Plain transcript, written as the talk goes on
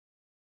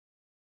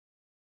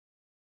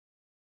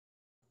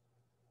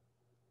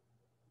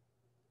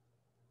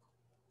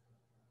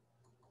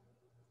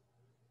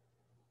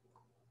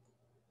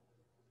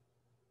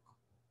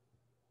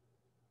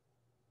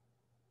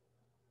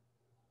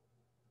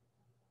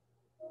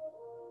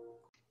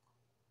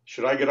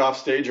Should I get off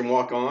stage and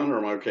walk on, or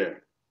am I okay?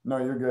 No,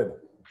 you're good.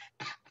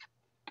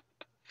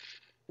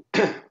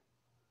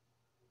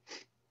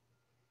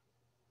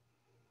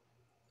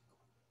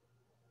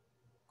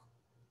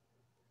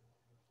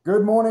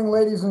 Good morning,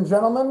 ladies and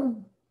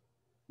gentlemen.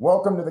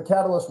 Welcome to the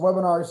Catalyst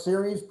webinar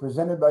series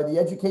presented by the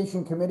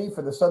Education Committee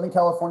for the Southern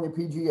California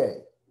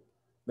PGA.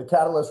 The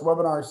Catalyst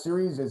webinar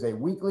series is a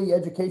weekly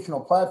educational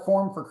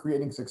platform for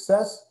creating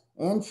success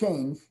and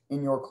change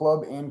in your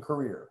club and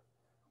career.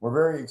 We're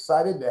very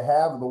excited to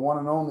have the one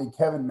and only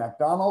Kevin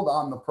MacDonald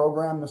on the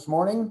program this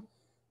morning.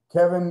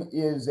 Kevin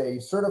is a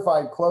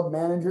certified club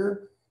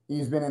manager.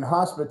 He's been in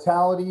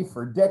hospitality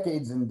for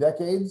decades and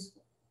decades.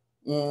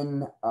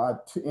 In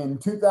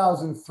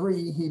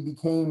 2003, he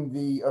became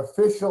the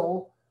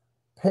official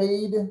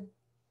paid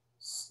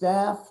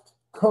staffed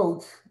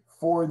coach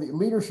for the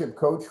leadership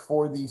coach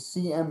for the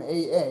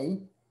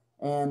CMAA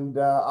and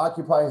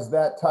occupies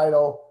that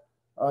title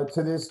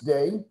to this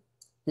day.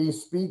 He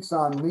speaks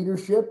on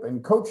leadership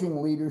and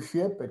coaching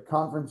leadership at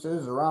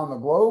conferences around the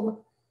globe.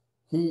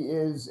 He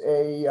is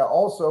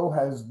also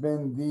has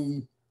been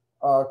the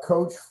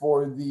coach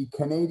for the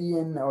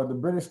Canadian or the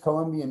British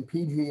Columbian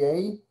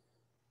PGA.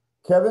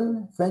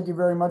 Kevin, thank you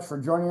very much for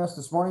joining us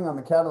this morning on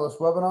the Catalyst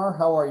webinar.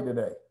 How are you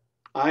today?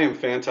 I am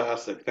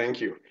fantastic. Thank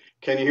you.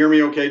 Can you hear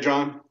me okay,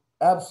 John?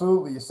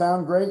 Absolutely. You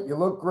sound great. You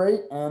look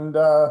great. And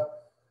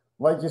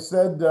like you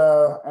said,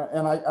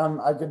 and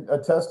I could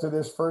attest to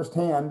this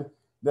firsthand,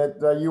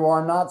 that you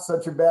are not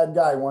such a bad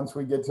guy once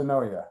we get to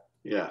know you.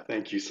 Yeah,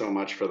 thank you so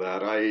much for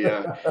that.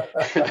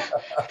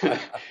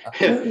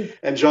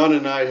 And John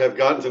and I have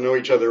gotten to know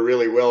each other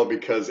really well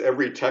because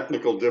every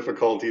technical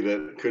difficulty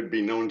that could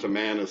be known to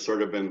man has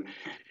sort of been,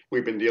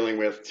 we've been dealing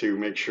with to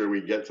make sure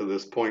we get to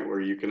this point where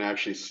you can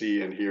actually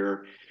see and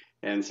hear.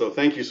 And so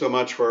thank you so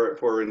much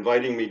for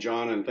inviting me,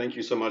 John, and thank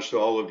you so much to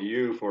all of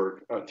you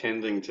for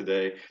attending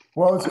today.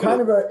 Well, it's kind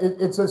of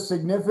it's a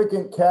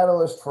significant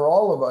catalyst for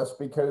all of us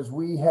because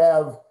we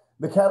have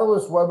the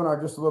Catalyst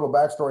webinar. Just a little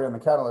backstory on the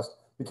Catalyst.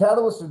 The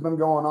Catalyst has been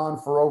going on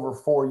for over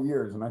 4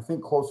 years, and I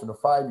think closer to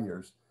 5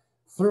 years.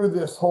 Through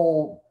this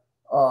whole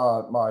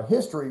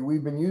history,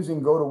 we've been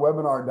using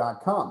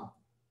gotowebinar.com.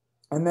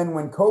 And then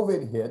when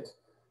COVID hit,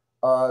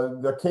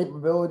 the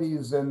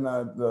capabilities and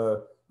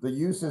the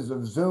uses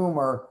of Zoom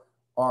are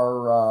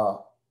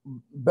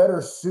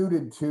better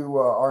suited to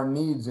our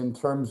needs in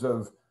terms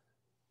of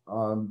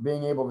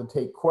being able to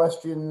take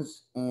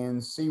questions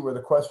and see where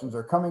the questions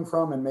are coming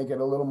from and make it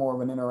a little more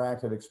of an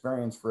interactive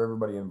experience for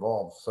everybody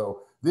involved.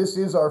 So this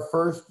is our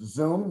first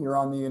Zoom. You're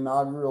on the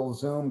inaugural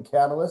Zoom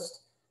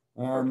Catalyst,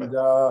 and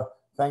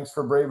thanks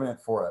for braving it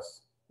for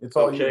us. It's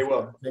all okay. Yours.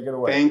 Well, take it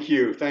away. Thank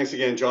you. Thanks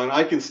again, John.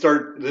 I can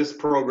start this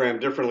program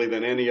differently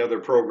than any other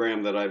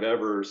program that I've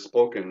ever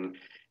spoken,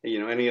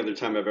 any other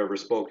time I've ever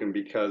spoken,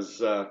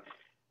 because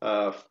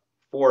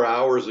 4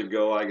 hours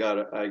ago I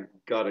got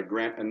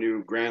a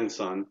new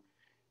grandson.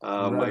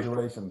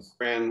 Congratulations.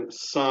 My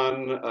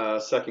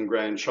grandson, second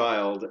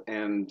grandchild,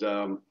 and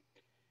I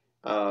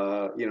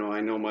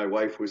know my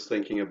wife was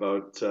thinking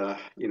about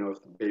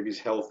if the baby's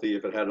healthy,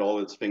 if it had all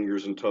its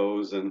fingers and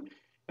toes, and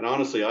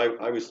honestly,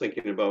 I was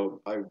thinking about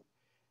I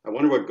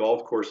wonder what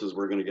golf courses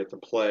we're going to get to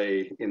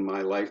play in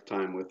my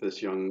lifetime with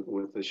this young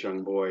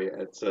boy.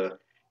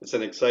 It's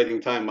an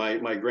exciting time.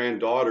 My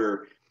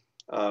granddaughter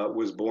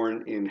was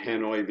born in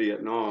Hanoi,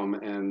 Vietnam,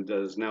 and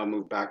has now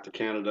moved back to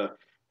Canada.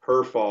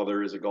 Her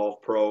father is a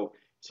golf pro,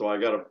 so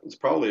it's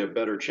probably a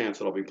better chance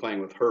that I'll be playing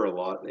with her a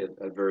lot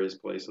at various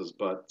places.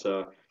 But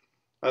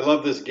I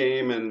love this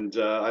game, and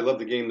I love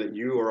the game that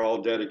you are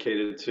all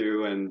dedicated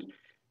to, and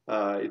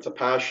it's a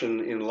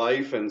passion in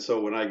life. And so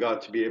when I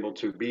got to be able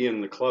to be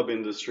in the club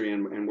industry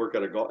and work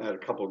at a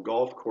couple of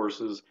golf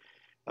courses,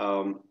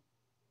 um,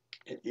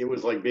 it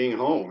was like being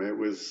home. It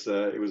was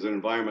an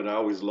environment I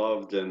always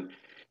loved. And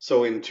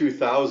so in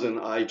 2000,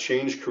 I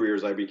changed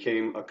careers. I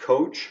became a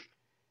coach,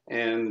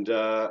 and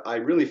I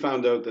really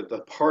found out that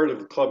the part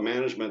of club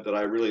management that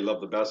I really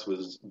loved the best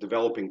was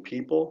developing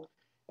people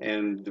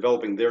and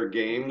developing their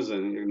games.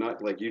 And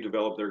not like you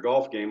developed their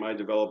golf game, I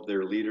developed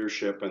their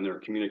leadership and their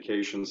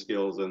communication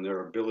skills and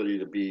their ability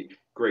to be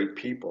great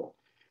people.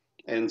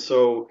 And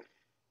so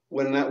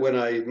when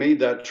I made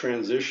that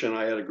transition,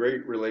 I had a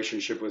great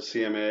relationship with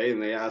CMA,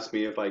 and they asked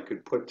me if I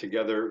could put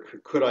together,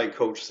 could I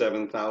coach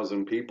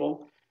 7,000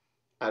 people?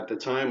 At the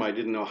time, I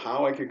didn't know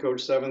how I could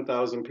coach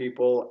 7,000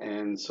 people,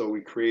 and so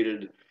we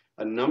created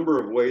a number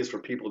of ways for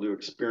people to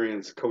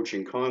experience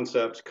coaching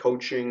concepts,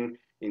 coaching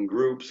in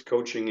groups,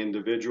 coaching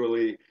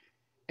individually.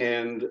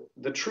 And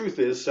the truth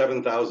is,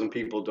 7,000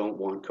 people don't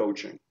want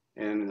coaching.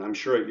 And I'm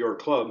sure at your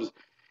clubs,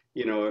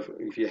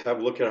 if you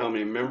have look at how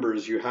many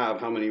members you have,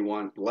 how many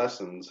want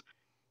lessons,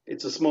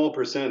 it's a small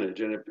percentage,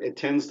 and it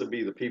tends to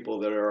be the people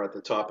that are at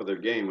the top of their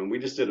game. And we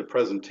just did a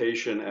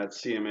presentation at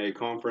CMA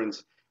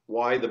conference,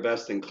 why the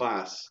best in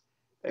class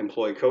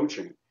employ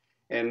coaching.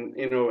 And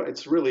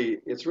it's really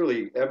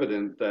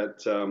evident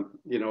that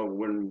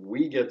when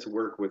we get to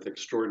work with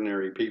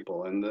extraordinary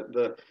people, and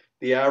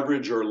the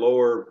average or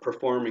lower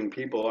performing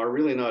people are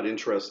really not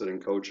interested in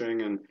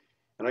coaching. And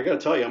And I got to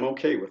tell you, I'm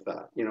okay with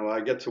that. You know, I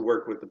get to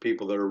work with the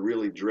people that are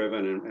really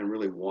driven and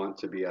really want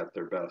to be at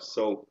their best.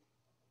 So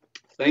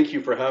thank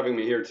you for having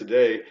me here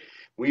today.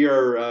 We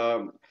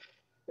are,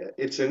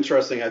 it's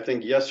interesting. I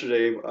think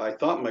yesterday, I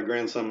thought my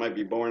grandson might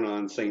be born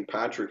on St.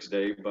 Patrick's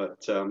Day,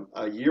 but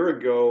a year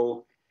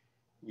ago,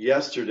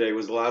 yesterday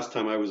was the last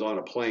time I was on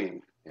a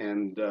plane.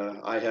 And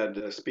I had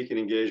a speaking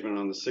engagement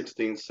on the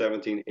 16th,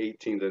 17th,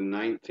 18th, and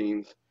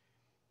 19th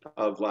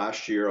of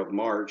last year of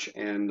March.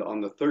 And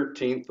on the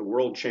 13th, the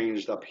world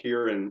changed up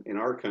here in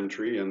our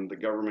country, and the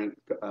government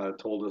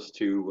told us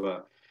to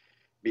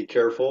be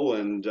careful.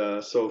 And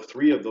so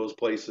three of those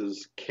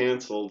places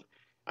canceled.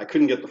 I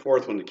couldn't get the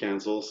fourth one to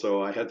cancel,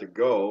 so I had to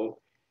go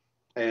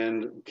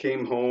and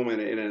came home in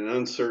an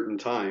uncertain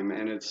time.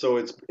 And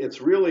it's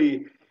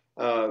really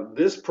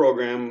this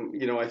program,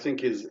 you know, I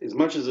think is as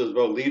much as it's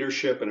about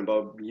leadership and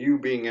about you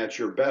being at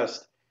your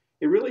best,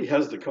 it really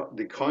has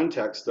the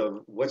context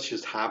of what's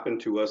just happened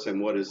to us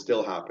and what is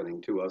still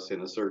happening to us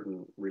in a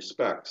certain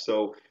respect.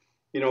 So,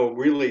 you know,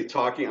 really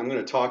talking, I'm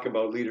going to talk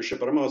about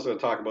leadership, but I'm also going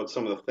to talk about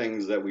some of the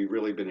things that we've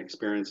really been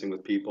experiencing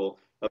with people,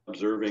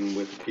 observing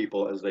with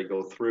people as they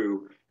go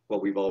through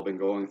what we've all been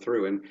going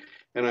through.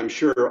 And I'm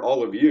sure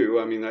all of you,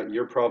 I mean, that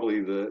you're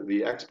probably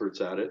the experts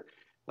at it.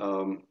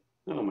 Oh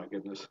my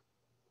goodness.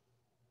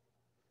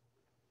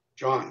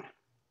 John.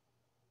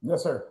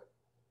 Yes, sir.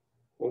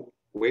 Oh,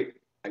 wait,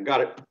 I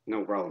got it.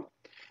 No problem.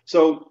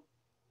 So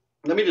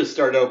let me just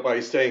start out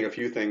by saying a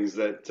few things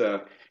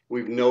that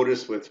we've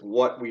noticed with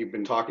what we've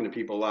been talking to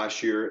people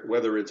last year,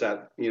 whether it's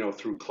at, you know,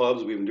 through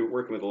clubs. We've been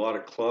working with a lot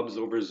of clubs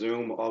over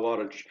Zoom, a lot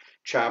of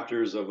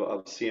chapters of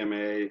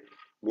CMA,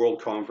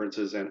 world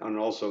conferences, and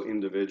also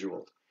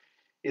individuals.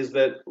 Is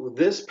that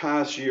this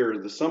past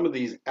year, some of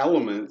these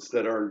elements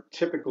that are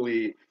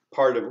typically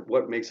part of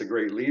what makes a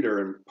great leader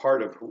and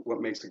part of what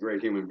makes a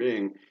great human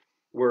being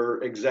were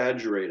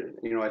exaggerated.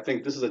 You know, I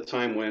think this is a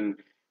time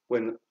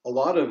when a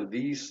lot of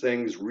these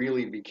things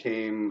really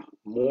became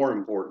more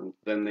important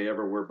than they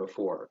ever were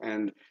before.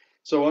 And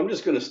so I'm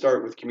just going to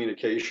start with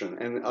communication.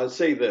 And I'll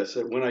say this,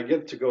 that when I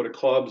get to go to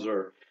clubs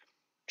or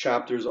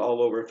chapters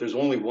all over, if there's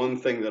only one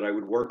thing that I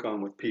would work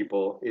on with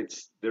people,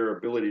 it's their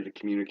ability to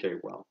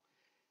communicate well.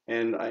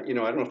 And you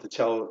know, I don't have to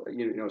tell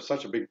you know,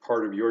 such a big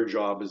part of your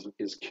job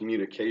is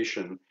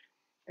communication.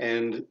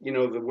 And you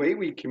know, the way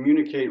we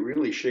communicate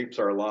really shapes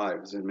our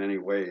lives in many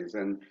ways.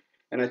 And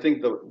I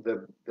think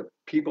the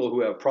people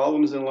who have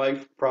problems in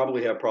life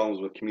probably have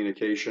problems with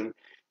communication.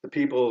 The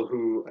people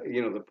who,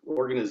 you know, the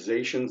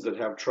organizations that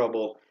have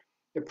trouble,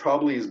 it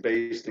probably is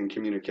based in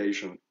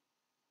communication.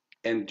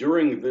 And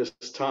during this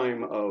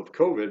time of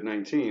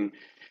COVID-19,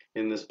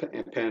 in this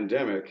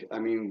pandemic, I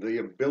mean, the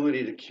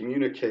ability to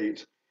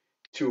communicate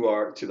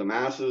to the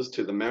masses,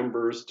 to the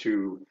members,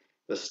 to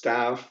the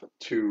staff,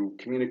 to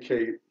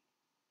communicate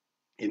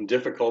in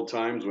difficult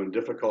times when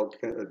difficult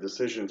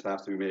decisions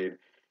have to be made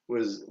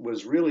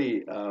was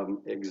really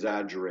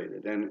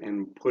exaggerated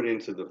and put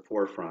into the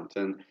forefront.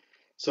 And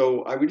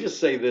so I would just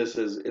say this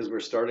as we're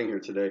starting here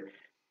today.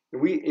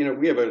 We, you know,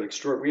 we have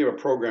a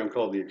program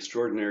called the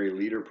Extraordinary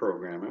Leader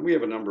Program, and we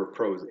have a number of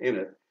pros in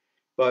it.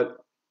 But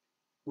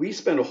we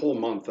spend a whole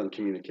month on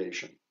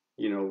communication.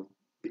 You know,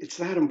 it's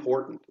that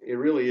important. It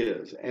really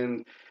is.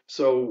 And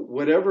so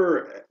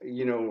whatever,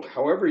 you know,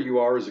 however you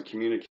are as a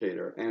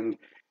communicator, and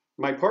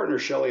my partner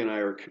Shelley and I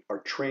are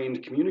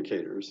trained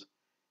communicators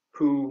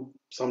who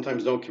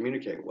sometimes don't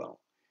communicate well.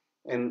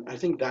 And I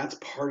think that's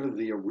part of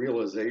the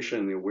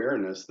realization, the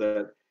awareness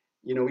that,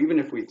 you know, even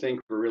if we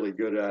think we're really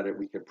good at it,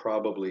 we could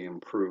probably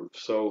improve.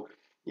 So,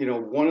 you know,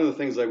 one of the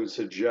things I would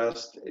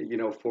suggest, you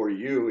know, for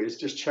you is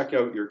just check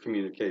out your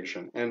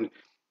communication. And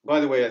by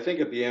the way, I think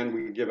at the end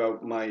we give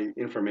out my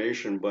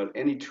information, but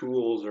any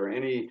tools or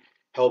any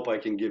help I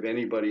can give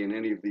anybody in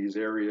any of these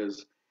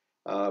areas,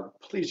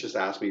 please just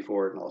ask me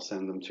for it and I'll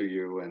send them to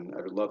you. And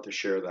I would love to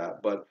share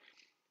that. But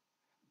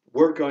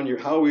work on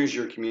how is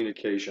your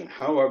communication?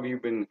 How have you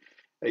been,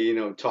 you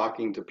know,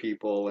 talking to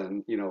people,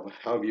 and you know,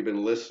 how have you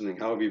been listening?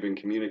 How have you been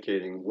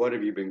communicating? What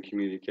have you been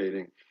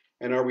communicating?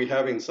 And are we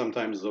having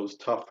sometimes those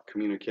tough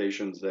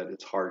communications that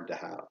it's hard to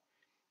have?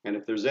 And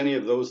if there's any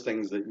of those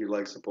things that you'd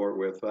like support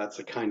with, that's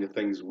the kind of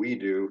things we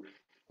do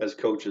as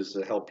coaches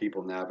to help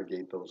people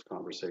navigate those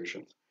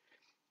conversations.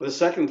 The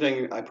second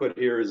thing I put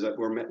here is that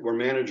we're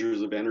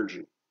managers of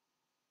energy.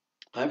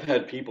 I've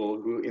had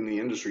people who in the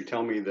industry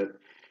tell me that,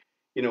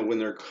 you know, when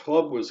their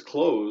club was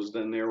closed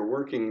and they were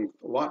working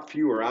a lot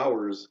fewer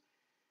hours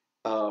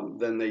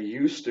than they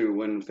used to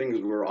when things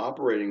were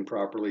operating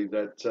properly,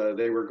 that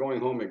they were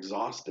going home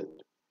exhausted.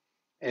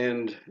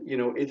 And you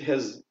know,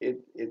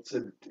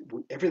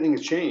 everything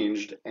has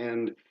changed,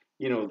 and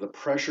you know, the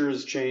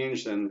pressures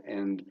changed,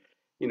 and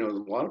you know,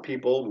 a lot of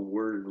people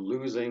were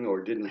losing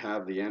or didn't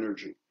have the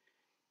energy.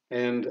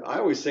 And I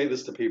always say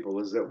this to people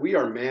is that we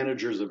are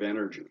managers of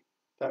energy.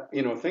 That,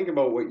 you know, think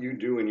about what you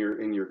do in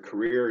your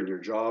career, in your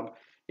job,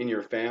 in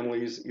your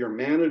families. You're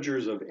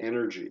managers of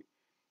energy.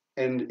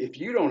 And if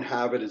you don't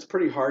have it, it's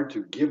pretty hard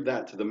to give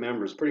that to the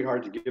members, pretty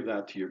hard to give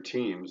that to your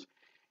teams.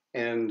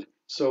 And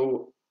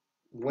so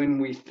when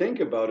we think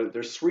about it,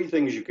 there's three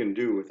things you can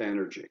do with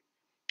energy.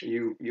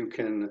 You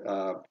can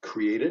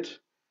create it,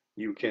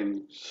 you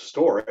can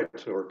store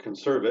it or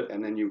conserve it,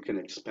 and then you can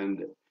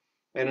expend it.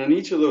 And in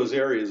each of those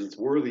areas, it's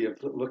worthy of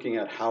looking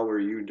at how are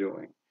you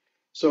doing.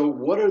 So,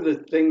 what are the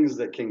things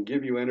that can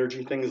give you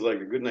energy? Things like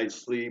a good night's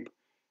sleep,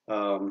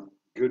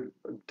 good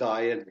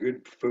diet,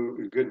 good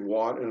food, good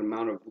water, an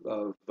amount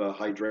of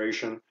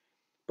hydration.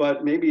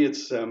 But maybe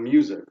it's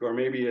music, or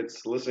maybe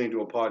it's listening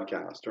to a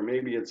podcast, or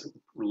maybe it's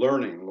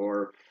learning,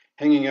 or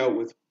hanging out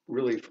with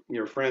really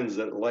your friends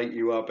that light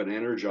you up and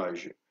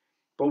energize you.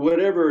 But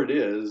whatever it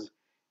is,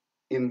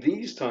 in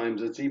these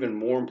times, it's even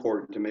more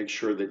important to make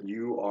sure that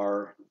you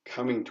are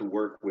coming to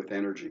work with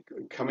energy,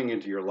 coming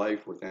into your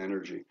life with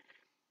energy.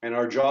 And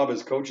our job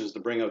as coaches to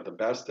bring out the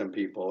best in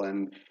people.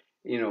 And,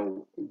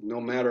 no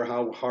matter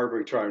how hard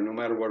we try, no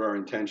matter what our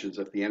intentions,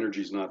 if the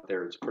energy's not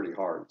there, it's pretty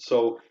hard.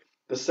 So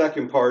the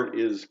second part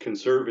is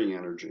conserving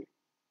energy.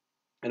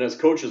 And as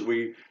coaches,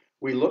 we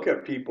look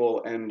at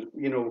people and,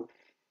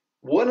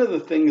 one of the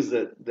things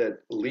that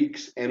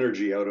leaks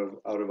energy out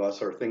of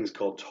us are things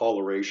called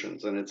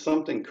tolerations. And it's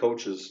something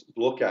coaches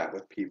look at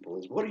with people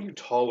is what are you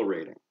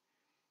tolerating?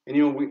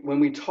 And when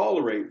we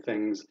tolerate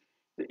things,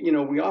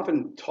 we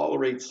often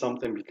tolerate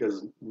something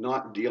because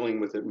not dealing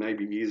with it may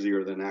be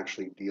easier than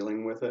actually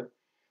dealing with it.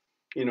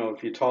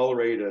 If you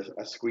tolerate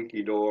a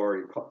squeaky door,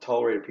 you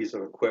tolerate a piece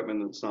of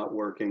equipment that's not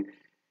working,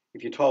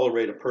 if you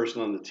tolerate a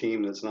person on the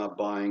team that's not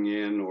buying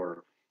in,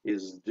 or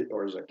is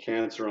a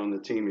cancer on the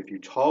team, if you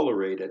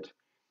tolerate it,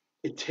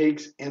 it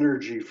takes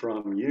energy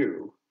from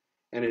you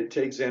and it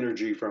takes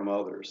energy from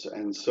others.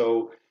 And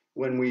so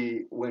when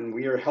we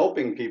are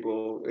helping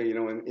people,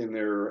 in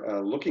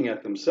their looking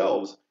at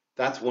themselves,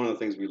 that's one of the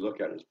things we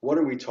look at is what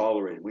are we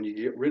tolerating? When you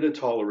get rid of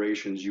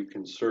tolerations, you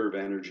conserve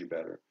energy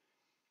better.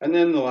 And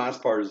then the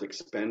last part is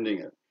expending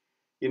it.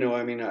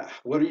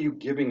 What are you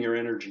giving your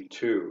energy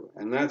to?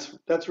 And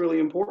that's really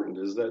important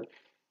is that,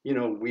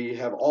 we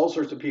have all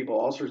sorts of people,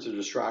 all sorts of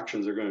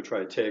distractions that are going to try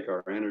to take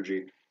our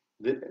energy.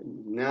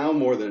 Now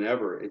more than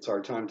ever, it's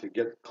our time to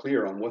get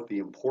clear on what the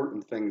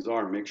important things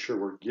are, make sure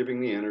we're giving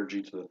the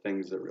energy to the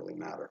things that really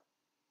matter.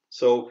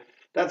 So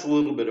that's a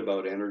little bit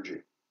about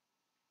energy.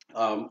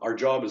 Our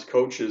job as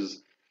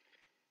coaches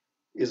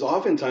is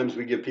oftentimes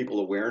we give people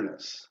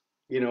awareness.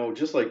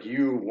 Just like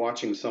you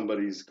watching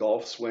somebody's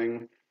golf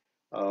swing,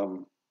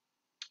 um,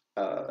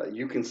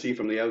 you can see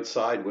from the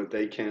outside what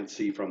they can't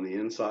see from the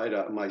inside.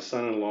 My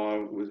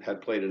son-in-law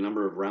had played a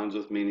number of rounds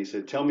with me, and he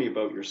said, "Tell me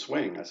about your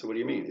swing." I said, "What do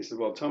you mean?" He said,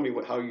 "Well, tell me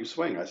how you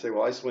swing." I say,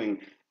 "Well, I swing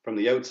from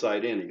the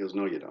outside in." He goes,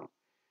 "No, you don't.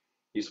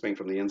 You swing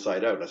from the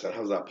inside out." I said,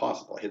 "How's that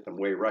possible? I hit them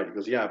way right." He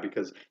goes, "Yeah,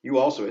 because you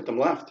also hit them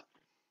left."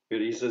 But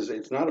he says,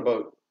 "It's not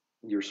about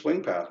your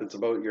swing path. It's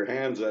about your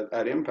hands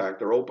at impact.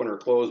 They're open or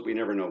closed. We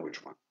never know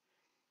which one."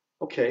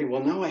 Okay,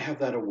 well, now I have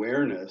that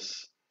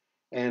awareness.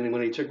 And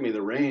when he took me to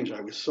the range,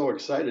 I was so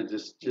excited.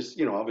 Just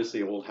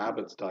obviously old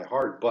habits die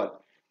hard,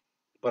 but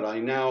I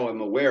now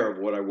am aware of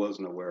what I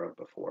wasn't aware of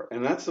before.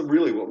 And that's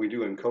really what we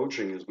do in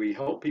coaching is we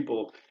help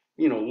people,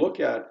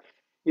 look at,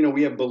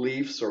 we have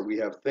beliefs or we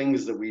have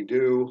things that we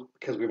do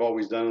because we've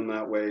always done them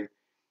that way.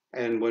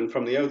 And when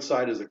from the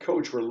outside as a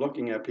coach, we're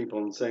looking at people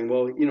and saying,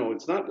 well,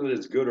 it's not that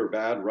it's good or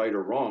bad, right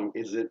or wrong.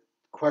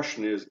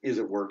 Question is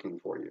it working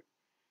for you?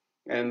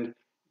 And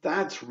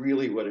that's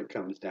really what it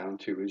comes down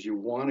to is you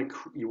want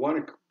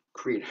to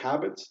create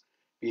habits,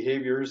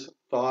 behaviors,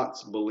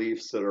 thoughts,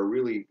 beliefs that are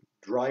really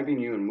driving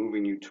you and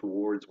moving you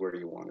towards where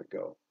you want to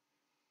go.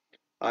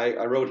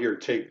 I wrote here,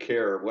 take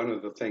care. One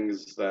of the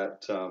things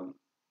that of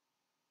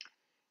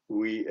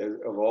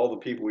all the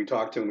people we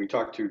talked to, and we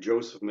talked to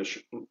Joseph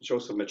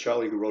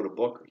Michelli, who wrote a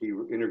book. He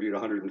interviewed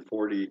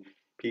 140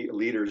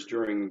 leaders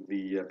during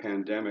the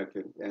pandemic,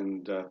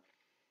 and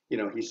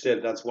he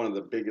said that's one of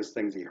the biggest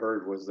things he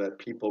heard was that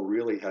people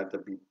really had to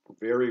be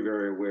very,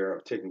 very aware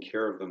of taking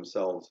care of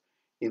themselves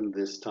in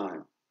this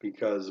time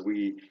because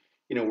we're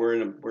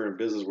in a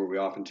business where we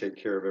often take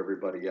care of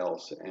everybody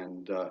else,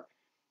 and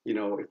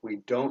if we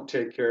don't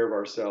take care of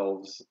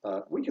ourselves,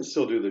 we can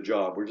still do the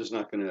job. We're just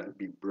not going to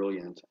be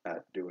brilliant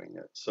at doing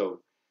it.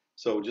 So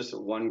just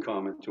one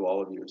comment to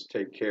all of you is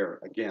take care.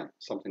 Again,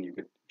 something you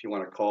could, if you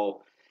want to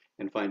call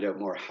and find out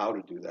more how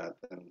to do that,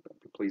 then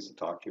I'd be pleased to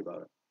talk to you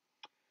about it.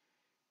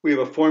 We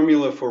have a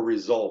formula for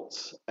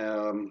results.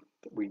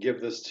 We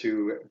give this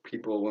to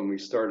people when we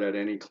start at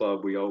any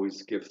club. We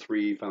always give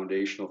three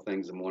foundational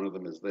things, and one of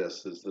them is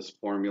this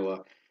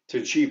formula to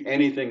achieve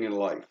anything in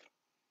life.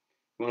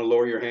 You want to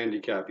lower your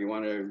handicap. You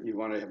want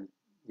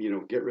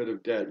to get rid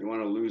of debt. You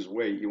want to lose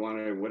weight. You want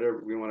to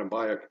whatever. You want to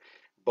buy a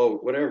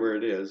boat. Whatever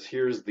it is.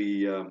 Here's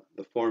the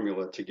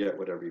formula to get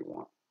whatever you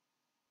want.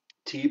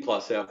 T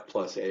plus F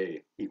plus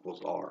A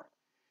equals R.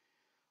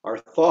 Our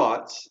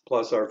thoughts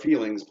plus our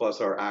feelings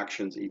plus our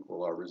actions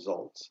equal our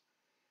results.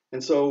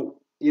 And so,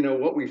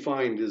 what we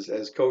find is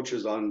as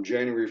coaches on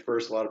January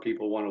 1st, a lot of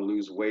people want to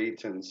lose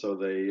weight. And so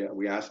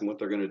we ask them what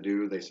they're going to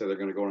do. They say they're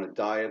going to go on a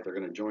diet. They're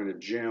going to join a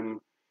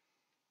gym.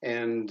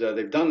 And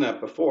they've done that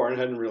before and it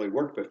hadn't really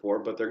worked before,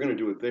 but they're going to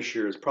do it this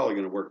year. It's probably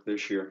going to work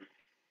this year.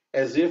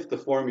 as if the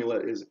formula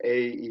is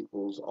A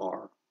equals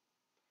R.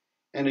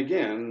 And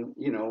again,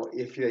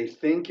 if they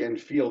think and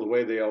feel the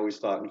way they always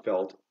thought and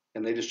felt,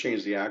 and they just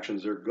change the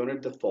actions, they're going to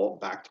default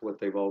back to what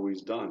they've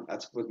always done.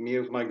 That's with me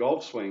with my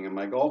golf swing and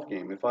my golf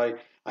game. If I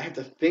have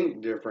to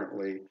think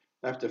differently,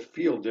 I have to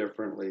feel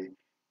differently,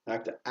 I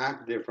have to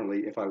act differently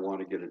if I want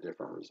to get a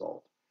different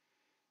result.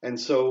 And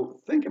so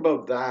think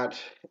about that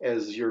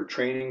as you're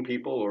training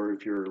people, or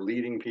if you're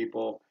leading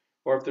people,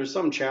 or if there's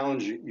some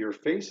challenge you're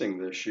facing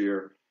this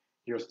year,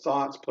 your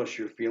thoughts plus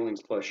your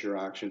feelings plus your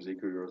actions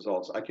equal your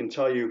results. I can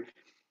tell you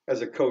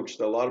as a coach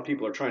that a lot of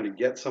people are trying to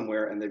get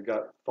somewhere and they've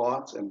got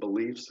thoughts and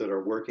beliefs that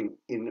are working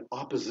in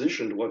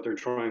opposition to what they're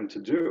trying to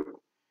do.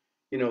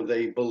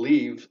 They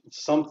believe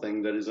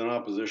something that is in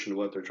opposition to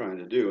what they're trying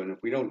to do. And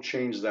if we don't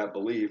change that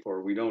belief,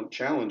 or we don't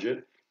challenge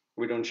it,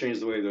 we don't change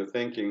the way they're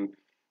thinking,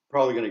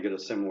 probably going to get a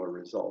similar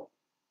result.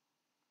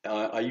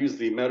 I use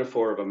the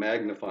metaphor of a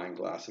magnifying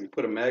glass. If you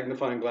put a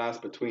magnifying glass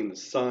between the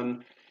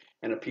sun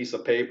and a piece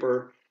of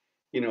paper,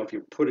 if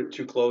you put it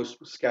too close,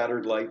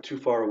 scattered light, too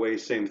far away,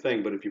 same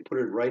thing. But if you put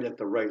it right at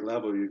the right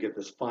level, you get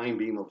this fine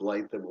beam of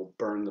light that will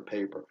burn the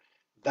paper.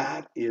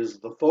 That is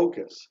the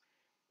focus.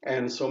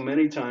 And so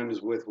many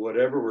times with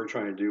whatever we're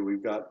trying to do,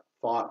 we've got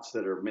thoughts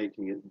that are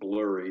making it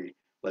blurry,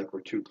 like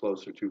we're too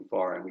close or too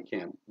far, and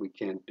we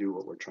can't do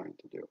what we're trying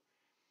to do.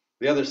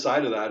 The other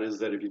side of that is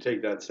that if you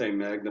take that same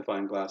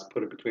magnifying glass,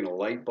 put it between a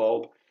light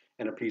bulb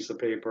and a piece of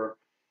paper,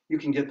 you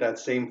can get that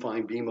same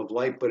fine beam of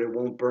light, but it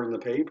won't burn the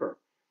paper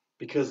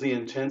because the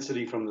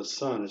intensity from the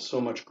sun is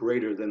so much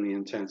greater than the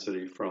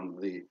intensity from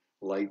the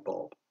light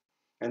bulb.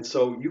 And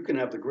so you can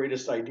have the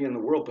greatest idea in the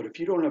world, but if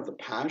you don't have the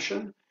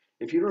passion,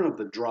 if you don't have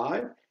the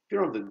drive, if you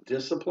don't have the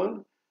discipline,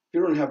 if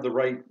you don't have the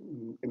right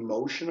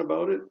emotion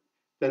about it,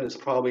 then it's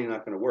probably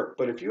not going to work.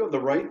 But if you have the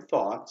right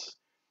thoughts,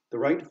 the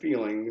right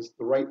feelings,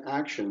 the right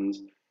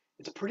actions,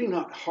 it's pretty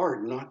not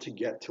hard not to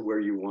get to where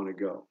you want to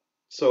go.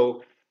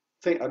 So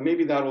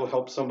maybe that will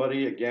help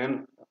somebody.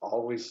 Again,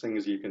 always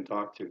things you can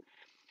talk to.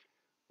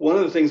 One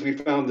of the things we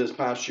found this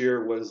past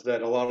year was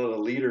that a lot of the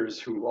leaders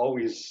who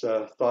always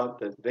thought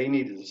that they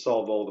needed to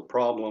solve all the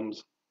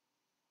problems,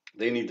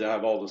 they need to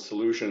have all the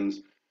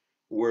solutions,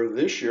 were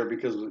this year,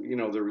 because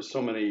there was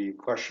so many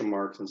question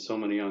marks and so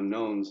many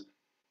unknowns,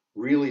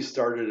 really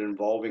started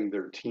involving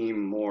their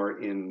team more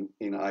in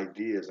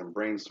ideas and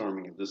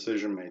brainstorming and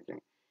decision making.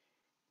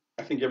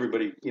 I think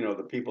everybody,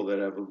 the people that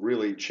have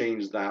really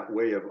changed that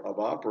way of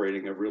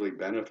operating have really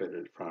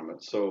benefited from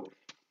it. So,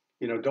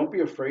 don't be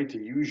afraid to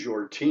use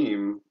your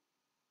team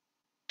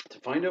to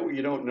find out what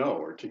you don't know,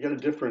 or to get a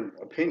different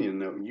opinion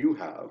that you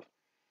have.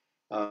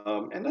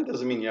 And that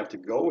doesn't mean you have to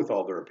go with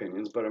all their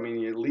opinions, but I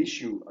mean, at least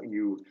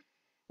you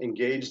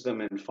engage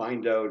them and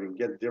find out and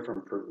get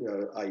different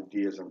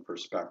ideas and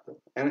perspective.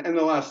 And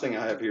the last thing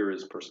I have here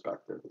is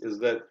perspective. Is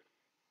that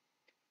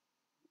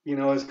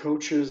as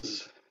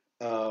coaches,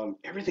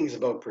 everything's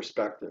about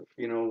perspective.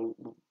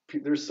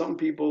 There's some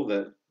people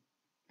that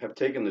have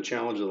taken the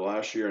challenge of the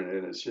last year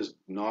and it's just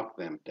knocked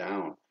them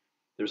down.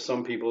 There's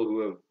some people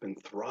who have been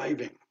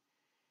thriving.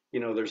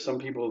 There's some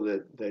people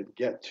that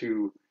get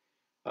to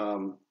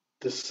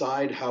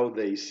decide how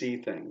they see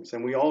things,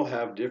 and we all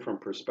have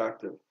different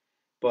perspective.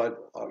 But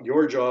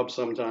your job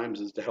sometimes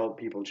is to help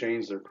people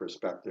change their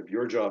perspective.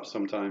 Your job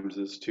sometimes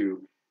is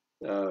to,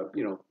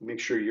 make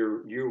sure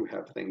you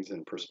have things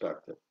in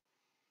perspective.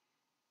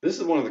 This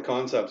is one of the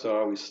concepts I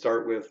always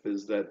start with,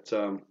 is that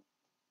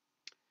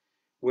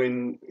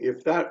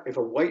if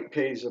a white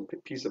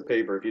piece of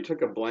paper, if you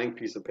took a blank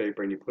piece of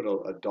paper and you put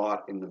a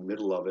dot in the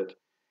middle of it,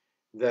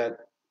 that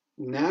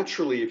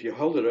naturally, if you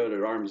held it out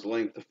at arm's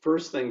length, the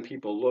first thing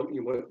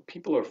what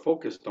people are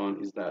focused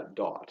on is that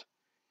dot.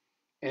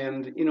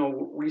 And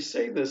we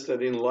say this,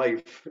 that in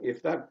life,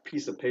 if that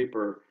piece of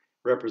paper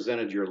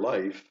represented your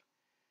life,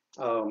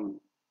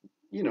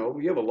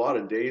 you have a lot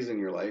of days in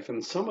your life,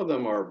 and some of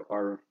them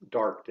are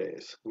dark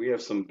days. We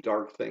have some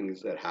dark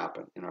things that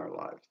happen in our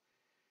lives.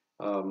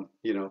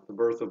 The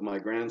birth of my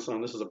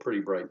grandson, this is a pretty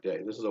bright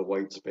day. This is a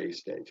white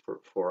space day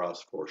for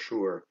us, for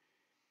sure.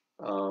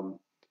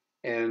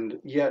 And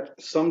yet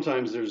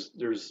sometimes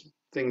there's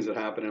things that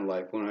happen in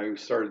life. When I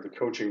started the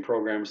coaching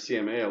program,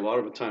 CMA, a lot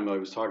of the time I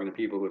was talking to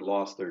people who had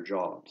lost their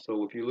job.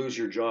 So if you lose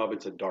your job,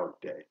 it's a dark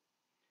day.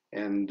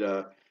 And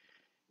and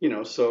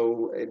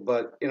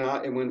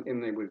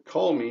they would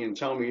call me and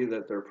tell me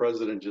that their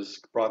president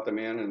just brought them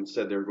in and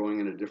said they're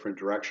going in a different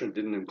direction,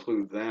 didn't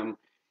include them.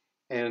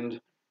 And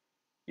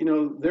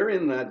they're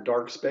in that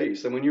dark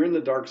space. And when you're in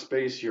the dark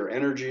space, your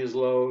energy is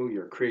low,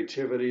 your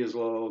creativity is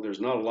low, there's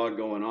not a lot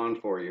going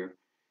on for you.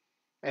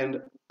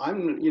 And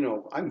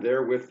I'm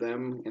there with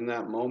them in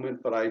that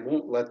moment, but I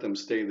won't let them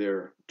stay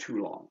there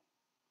too long,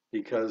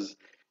 because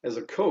as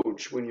a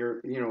coach, when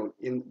you're,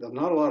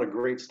 not a lot of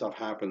great stuff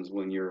happens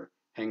when you're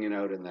hanging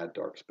out in that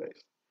dark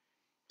space.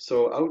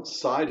 So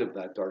outside of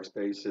that dark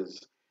space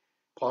is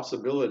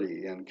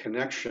possibility and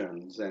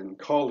connections and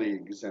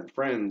colleagues and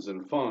friends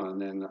and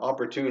fun and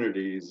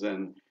opportunities,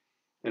 and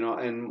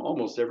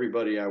almost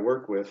everybody I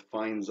work with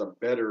finds a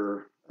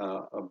better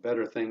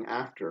thing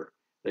after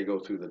they go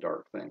through the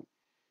dark thing.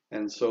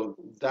 And so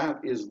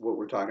that is what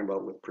we're talking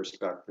about with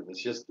perspective.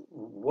 It's just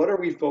what are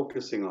we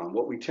focusing on?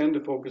 What we tend to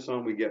focus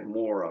on, we get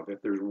more of.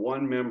 If there's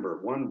one member,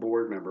 one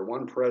board member,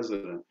 one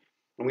president,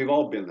 and we've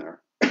all been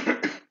there.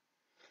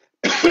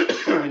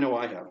 I know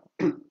I have.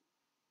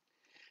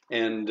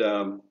 And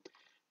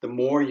the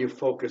more you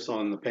focus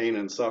on the pain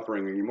and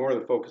suffering, or the more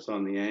you focus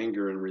on the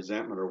anger and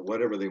resentment or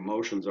whatever the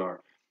emotions are,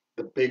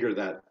 the bigger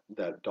that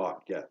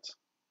dot gets.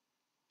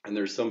 And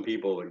there's some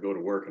people that go to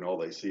work and all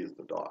they see is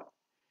the dot.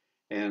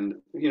 And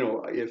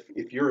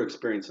if you're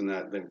experiencing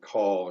that, then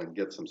call and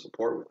get some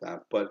support with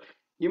that. But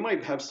you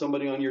might have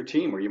somebody on your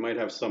team, or you might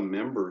have some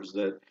members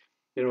that,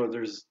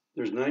 there's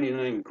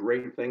 99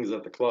 great things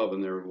at the club,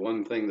 and there's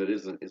one thing that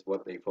isn't, is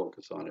what they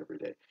focus on every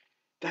day.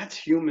 That's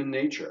human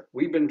nature.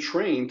 We've been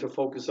trained to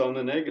focus on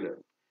the negative.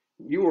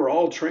 You are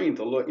all trained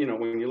to look,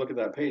 when you look at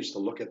that page, to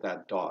look at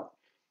that dot.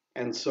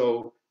 And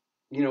so,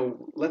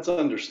 let's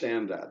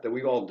understand that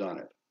we've all done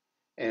it.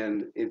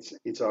 And it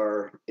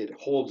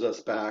holds us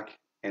back.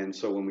 And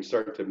so when we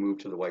start to move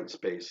to the white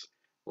space,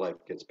 life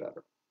gets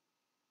better.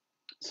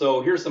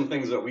 So here's some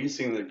things that we've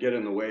seen that get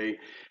in the way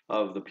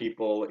of the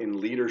people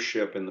in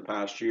leadership in the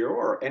past year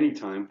or any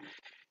time.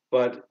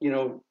 But,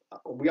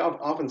 we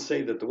often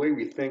say that the way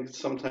we think,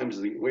 sometimes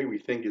the way we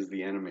think is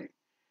the enemy,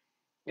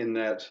 in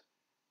that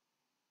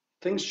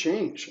things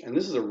change. And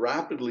this is a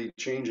rapidly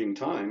changing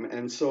time.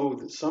 And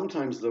so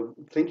sometimes the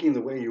thinking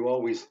the way you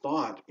always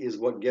thought is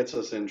what gets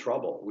us in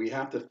trouble. We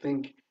have to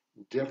think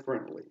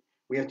differently.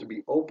 We have to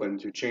be open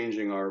to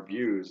changing our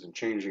views and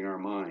changing our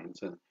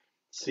minds and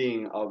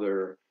seeing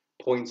other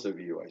points of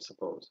view, I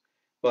suppose.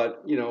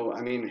 But,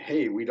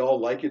 hey, we'd all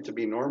like it to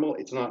be normal.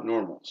 It's not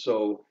normal.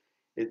 So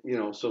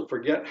so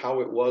forget how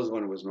it was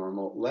when it was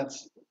normal.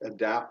 Let's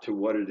adapt to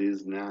what it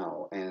is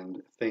now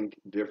and think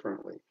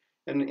differently.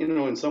 And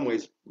in some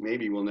ways,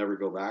 maybe we'll never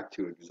go back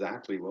to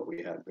exactly what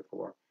we had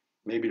before.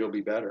 Maybe it'll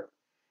be better.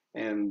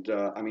 And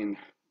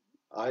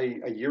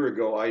a year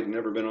ago, I'd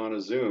never been on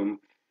a Zoom.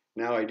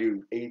 Now I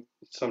do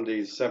some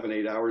days 7,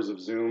 8 hours of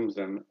Zooms,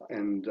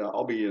 and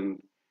I'll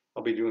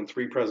be doing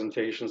 3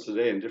 presentations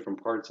today in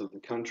different parts of the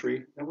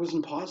country. That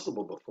wasn't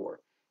possible before.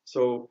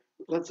 So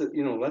let's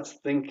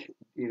think.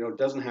 It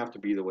doesn't have to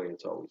be the way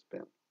it's always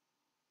been.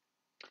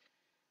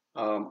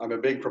 I'm a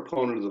big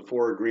proponent of the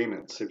 4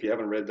 agreements. If you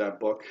haven't read that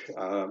book,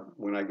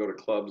 when I go to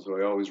clubs,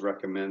 I always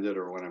recommend it,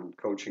 or when I'm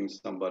coaching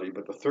somebody.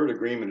 But the 3rd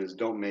agreement is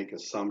don't make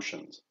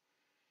assumptions.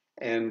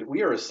 And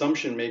we are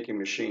assumption making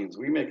machines.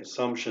 We make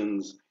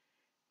assumptions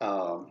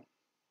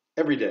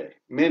every day,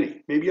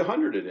 many, maybe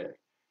 100 a day.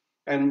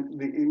 And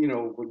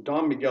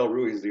Don Miguel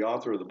Ruiz, the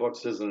author of the book,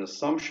 says an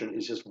assumption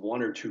is just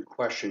 1 or 2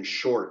 questions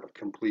short of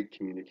complete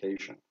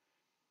communication.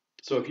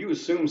 So if you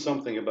assume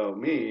something about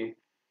me,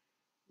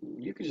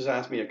 you could just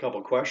ask me a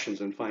couple questions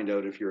and find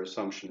out if your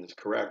assumption is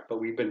correct. But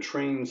we've been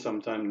trained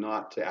sometimes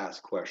not to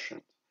ask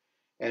questions.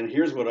 And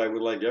here's what I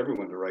would like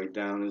everyone to write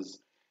down is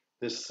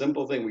this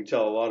simple thing we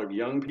tell a lot of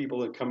young people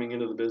that are coming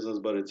into the business,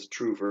 but it's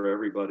true for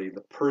everybody.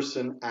 The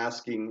person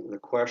asking the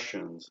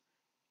questions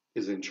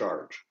is in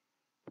charge.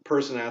 The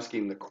person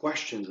asking the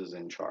questions is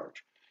in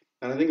charge.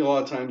 And I think a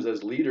lot of times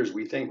as leaders,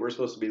 we think we're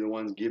supposed to be the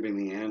ones giving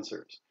the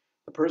answers.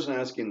 The person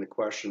asking the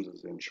questions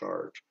is in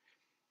charge.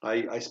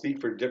 I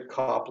speak for Dick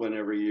Copland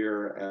every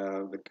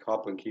year, the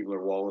Copland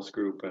Keebler Wallace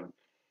Group,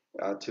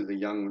 and to the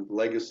young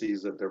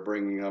legacies that they're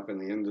bringing up in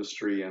the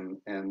industry.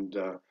 And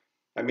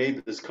I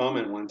made this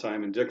comment one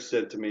time, and Dick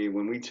said to me,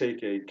 when we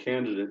take a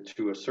candidate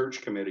to a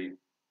search committee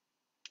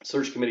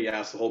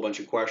asks a whole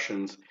bunch of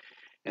questions,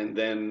 and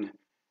then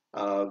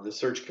the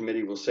search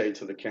committee will say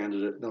to the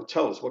candidate, now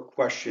tell us, what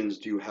questions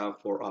do you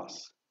have for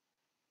us?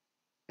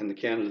 And the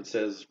candidate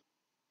says,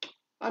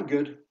 I'm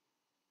good.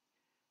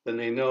 Then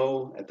they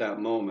know at that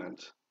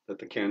moment that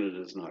the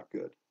candidate is not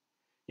good.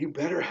 You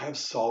better have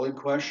solid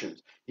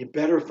questions. You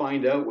better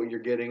find out what you're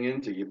getting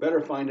into. You better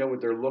find out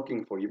what they're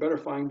looking for. You better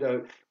find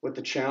out what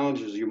the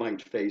challenges you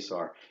might face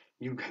are.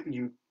 You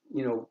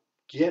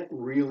get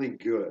really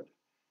good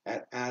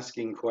at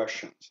asking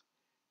questions.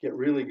 Get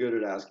really good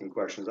at asking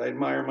questions. I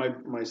admire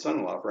my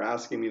son-in-law for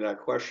asking me that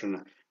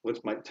question.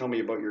 Tell me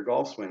about your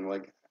golf swing.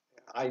 Like,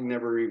 I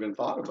never even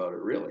thought about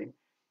it really,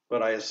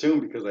 but I assume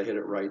because I hit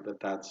it right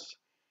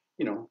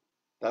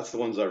that's the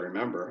ones I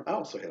remember. I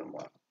also hit them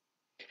well.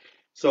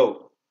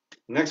 So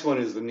next one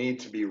is the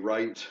need to be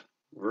right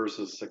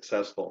versus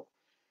successful.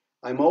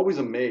 I'm always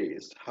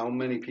amazed how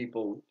many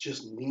people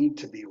just need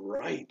to be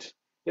right.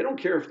 They don't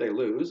care if they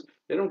lose.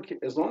 They don't care,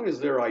 as long as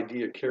their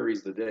idea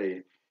carries the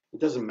day. It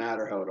doesn't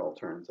matter how it all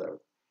turns out.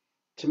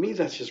 To me,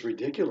 that's just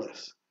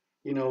ridiculous.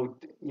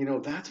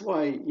 That's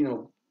why,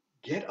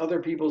 get other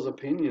people's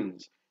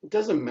opinions. It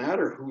doesn't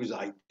matter whose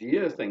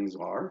idea things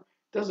are.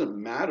 It doesn't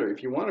matter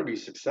if you want to be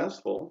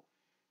successful.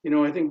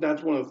 I think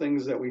that's one of the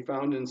things that we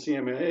found in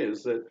CMA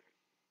is that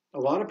a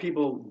lot of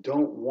people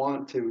don't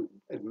want to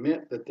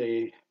admit that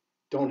they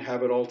don't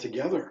have it all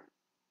together.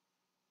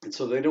 And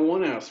so they don't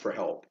want to ask for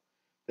help.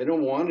 They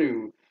don't want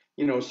to,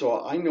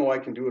 so I know I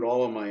can do it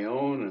all on my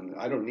own and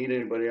I don't need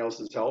anybody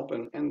else's help.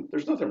 And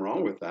there's nothing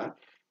wrong with that.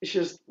 It's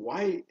just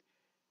why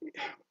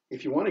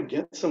if you want to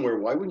get somewhere,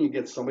 why wouldn't you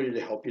get somebody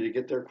to help you to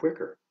get there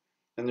quicker?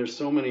 And there's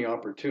so many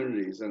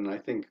opportunities. And I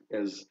think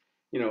as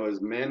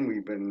as men,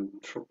 we've been,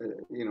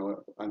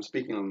 I'm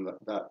speaking on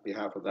that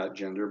behalf of that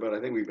gender, but I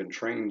think we've been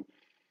trained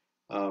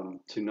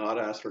to not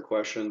ask for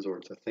questions or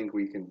to think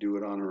we can do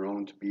it on our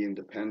own, to be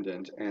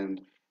independent. And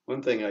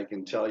one thing I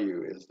can tell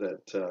you is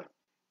that,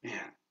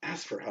 man,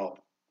 ask for help,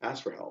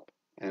 ask for help.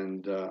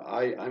 And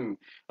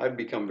I've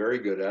become very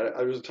good at it.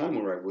 There was a time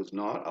where I was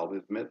not, I'll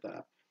admit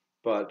that.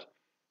 But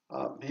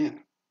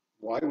man,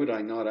 why would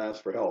I not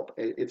ask for help?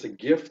 It's a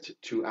gift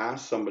to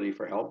ask somebody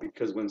for help,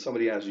 because when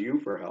somebody asks you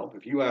for help,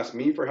 if you ask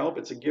me for help,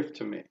 it's a gift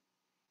to me.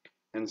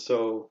 And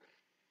so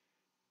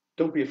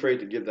don't be afraid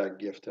to give that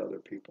gift to other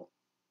people.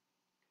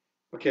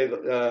 Okay,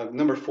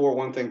 number four,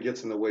 one thing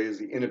gets in the way is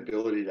the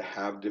inability to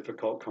have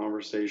difficult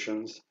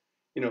conversations.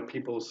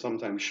 People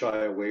sometimes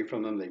shy away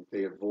from them,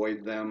 they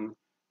avoid them,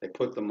 they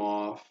put them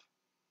off.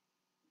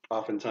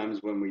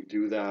 Oftentimes when we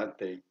do that,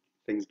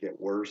 things get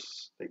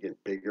worse, they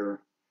get bigger.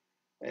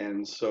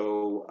 And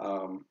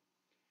so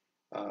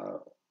uh,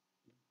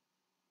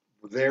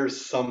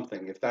 there's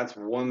something, if that's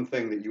one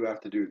thing that you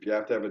have to do, if you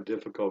have to have a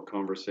difficult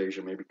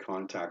conversation, maybe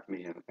contact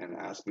me and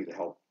ask me to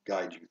help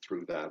guide you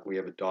through that. We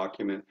have a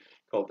document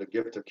called the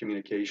Gift of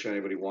Communication.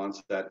 Anybody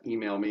wants that,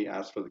 email me,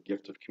 ask for the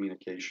Gift of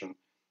Communication.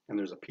 And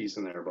there's a piece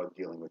in there about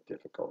dealing with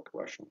difficult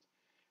questions.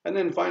 And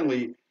then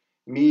finally,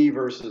 me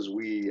versus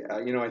we.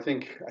 I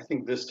think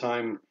this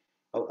time,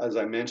 as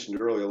I mentioned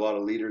earlier, a lot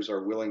of leaders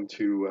are willing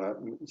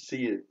to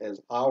see it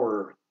as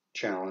our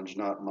challenge,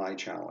 not my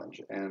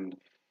challenge. And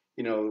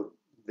you know,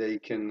 they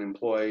can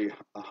employ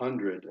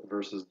 100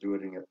 versus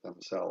doing it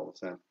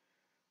themselves.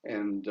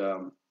 And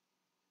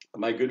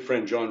my good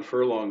friend John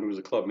Furlong, who's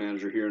a club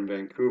manager here in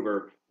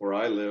Vancouver, where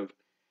I live,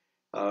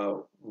 uh,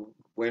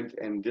 went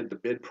and did the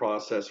bid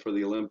process for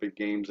the Olympic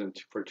Games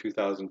for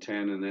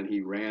 2010, and then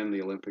he ran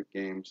the Olympic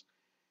Games.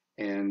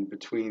 And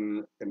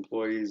between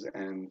employees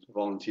and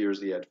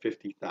volunteers, he had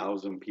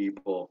 50,000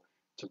 people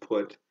to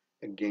put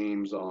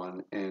games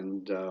on.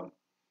 And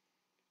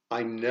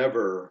I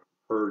never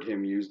heard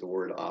him use the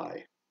word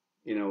I.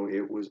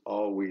 It was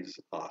always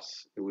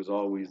us. It was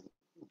always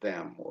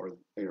them, or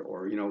it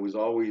was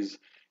always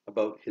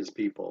about his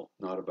people,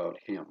 not about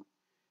him.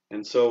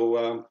 And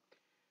so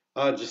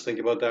just think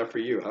about that for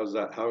you. How's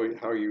that? How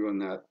are you in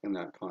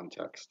that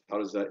context? How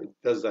does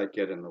that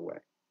get in the way?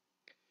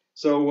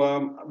 So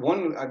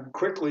one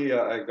quickly,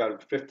 I've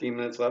got 15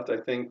 minutes left. I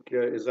think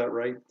is that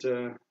right?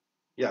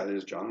 Yeah, it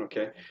is, John.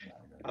 Okay.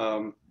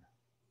 Um,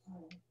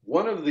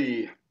 one of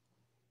the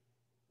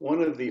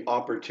one of the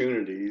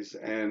opportunities,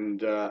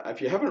 and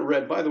if you haven't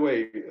read, by the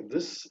way,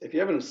 if you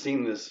haven't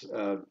seen this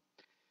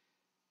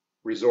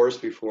resource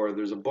before,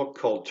 there's a book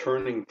called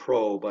Turning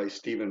Pro by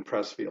Stephen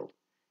Pressfield.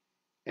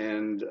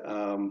 And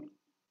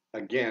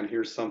again,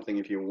 here's something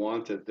if you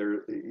want it.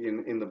 There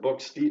in the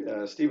book,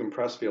 Stephen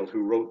Pressfield,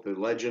 who wrote The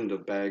Legend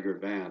of Bagger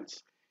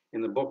Vance,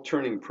 in the book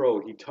Turning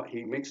Pro,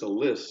 he makes a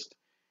list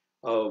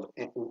of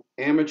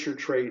amateur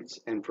traits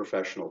and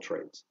professional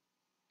traits.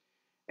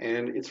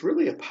 And it's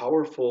really a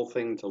powerful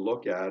thing to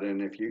look at.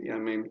 And I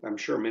mean, I'm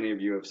sure many of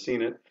you have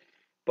seen it,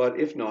 but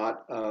if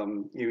not,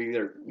 you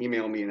either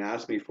email me and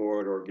ask me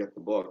for it or get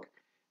the book.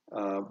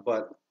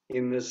 But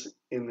in this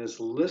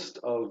list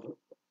of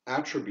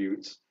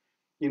attributes,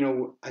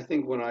 I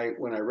think when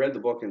I read the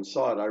book and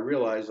saw it, I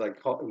realized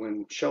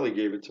when Shelley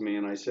gave it to me,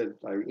 and I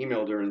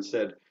emailed her and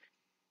said,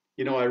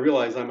 I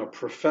realize I'm a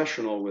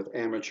professional with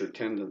amateur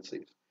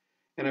tendencies.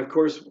 And of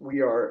course,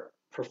 we are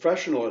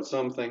professional at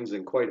some things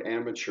and quite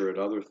amateur at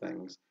other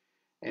things.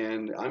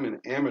 And I'm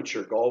an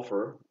amateur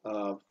golfer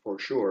for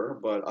sure,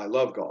 but I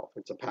love golf.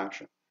 It's a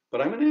passion. But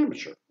I'm an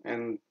amateur.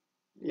 And,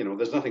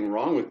 there's nothing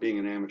wrong with being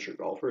an amateur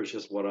golfer. It's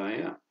just what I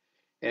am.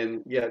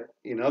 And yet,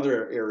 in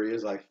other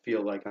areas, I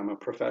feel like I'm a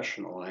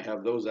professional and I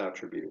have those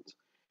attributes.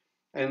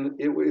 And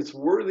it's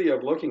worthy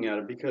of looking at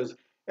it because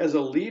as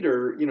a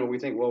leader, we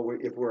think, well,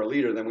 if we're a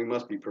leader, then we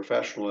must be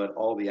professional at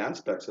all the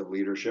aspects of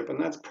leadership. And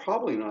that's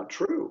probably not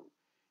true.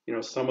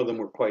 Some of them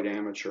we're quite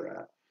amateur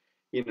at.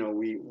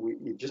 We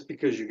just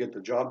because you get the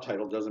job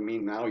title doesn't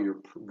mean now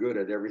you're good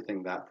at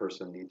everything that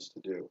person needs to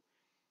do.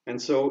 And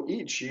so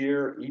each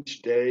year,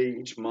 each day,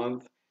 each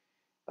month,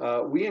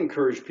 we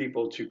encourage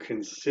people to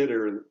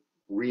consider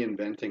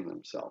reinventing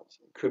themselves.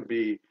 It could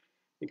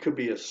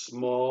be a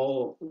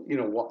small,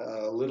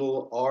 a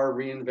little R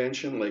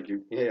reinvention, like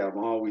hey, I'm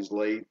always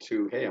late,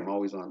 to hey, I'm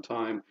always on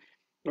time,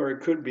 or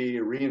it could be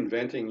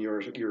reinventing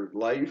your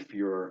life,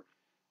 your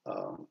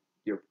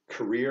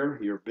career,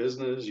 your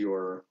business,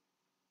 your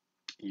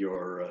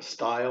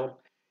style.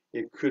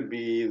 It could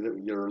be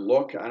your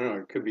look. I don't know.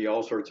 It could be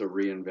all sorts of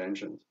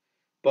reinventions.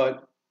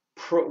 But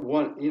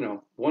one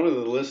of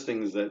the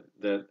listings that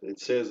it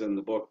says in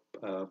the book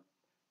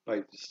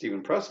by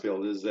Stephen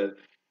Pressfield is that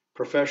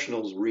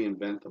professionals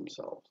reinvent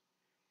themselves.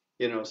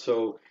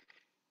 So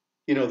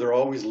they're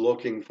always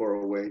looking for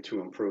a way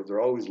to improve.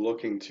 They're always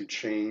looking to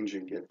change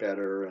and get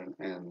better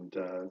and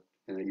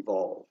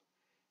evolve.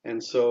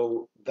 And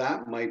so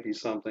that might be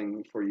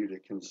something for you to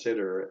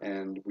consider.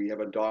 And we have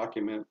a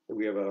document,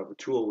 we have a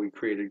tool we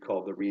created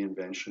called the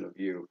Reinvention of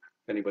You.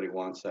 If anybody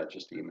wants that,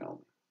 just email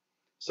me.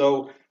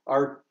 So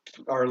our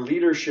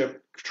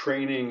leadership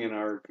training in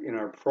our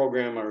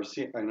program,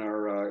 in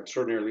our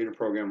extraordinary leader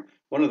program,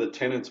 one of the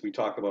tenets we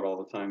talk about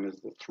all the time is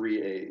the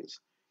three A's: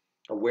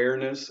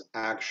 awareness,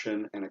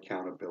 action, and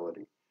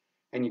accountability.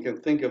 And you can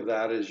think of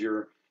that as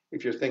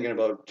if you're thinking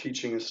about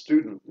teaching a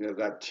student,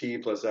 that T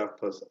plus F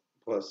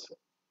plus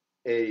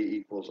A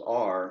equals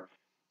R.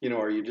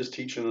 Are you just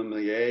teaching them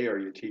the A? Or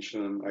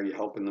are you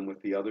helping them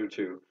with the other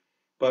two?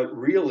 But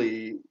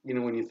really,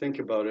 when you think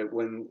about it,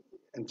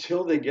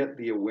 until they get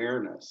the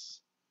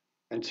awareness,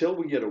 until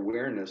we get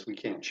awareness, we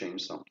can't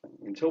change something.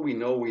 Until we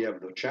know we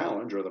have the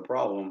challenge or the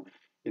problem,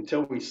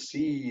 until we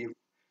see,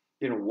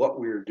 what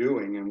we're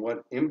doing and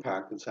what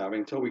impact it's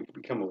having, until we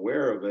become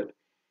aware of it,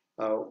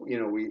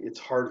 it's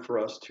hard for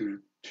us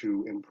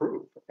to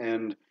improve.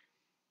 And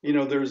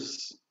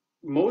there's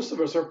most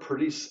of us are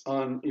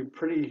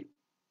pretty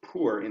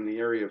poor in the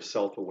area of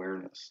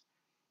self-awareness.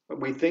 But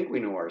we think we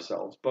know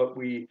ourselves, but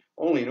we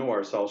only know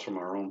ourselves from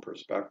our own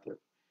perspective.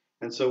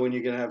 And so when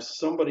you can have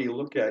somebody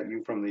look at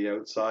you from the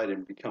outside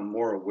and become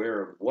more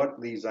aware of what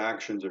these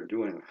actions are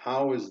doing,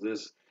 how is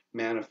this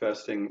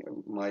manifesting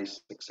my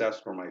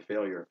success or my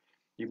failure,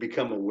 you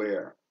become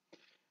aware.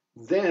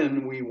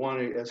 Then we want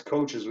to, as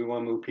coaches, we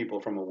want to move people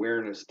from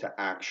awareness to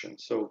action.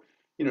 So,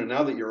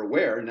 now that you're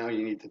aware, now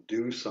you need to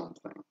do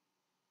something.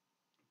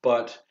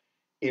 But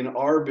in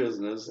our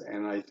business,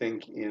 and I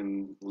think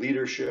in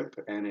leadership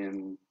and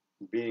in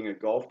being a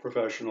golf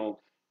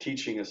professional,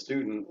 teaching a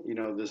student,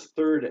 this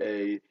third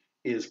A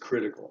is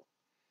critical.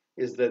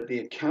 Is that the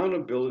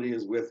accountability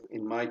is with,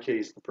 in my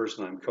case, the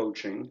person I'm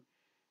coaching,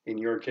 in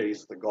your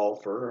case, the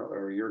golfer,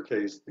 or your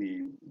case,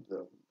 the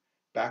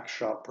back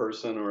shop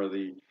person or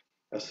the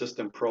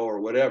assistant pro or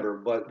whatever.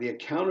 But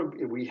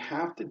we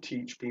have to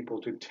teach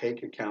people to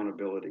take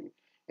accountability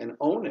and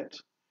own it.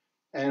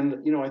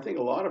 And, I think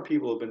a lot of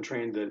people have been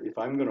trained that if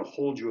I'm going to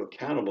hold you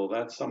accountable,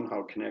 that's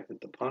somehow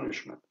connected to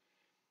punishment.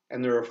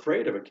 And they're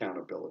afraid of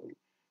accountability.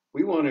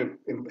 We want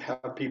to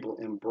have people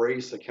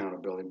embrace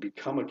accountability,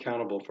 become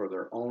accountable for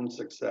their own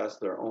success,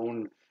 their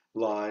own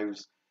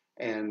lives,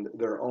 and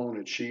their own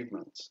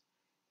achievements.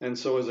 And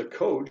so, as a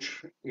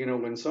coach,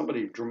 when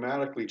somebody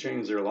dramatically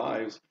changes their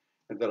lives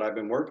that I've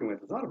been working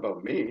with, it's not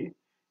about me.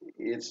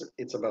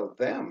 It's about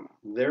them.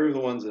 They're the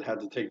ones that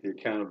had to take the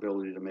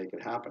accountability to make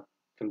it happen.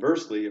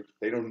 Conversely, if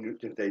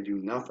they do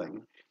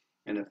nothing,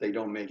 and if they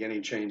don't make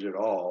any change at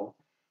all,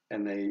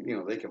 and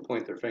they can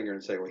point their finger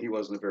and say, well, he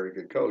wasn't a very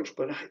good coach,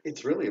 but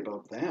it's really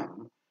about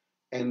them.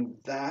 And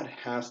that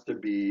has to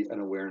be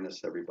an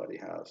awareness everybody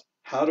has.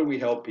 How do we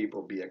help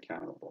people be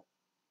accountable?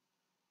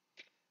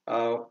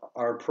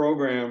 Our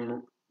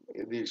program,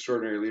 the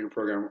Extraordinary Leader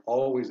Program,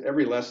 always,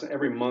 every lesson,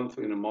 every month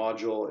in a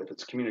module, if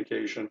it's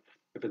communication,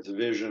 if it's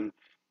vision,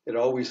 it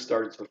always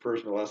starts, the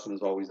first lesson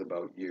is always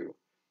about you.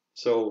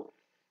 So,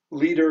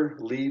 leader,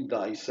 lead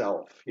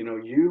thyself.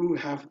 You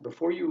have,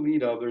 before you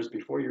lead others,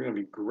 before you're going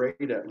to be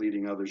great at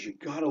leading others, you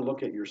got to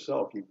look at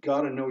yourself. You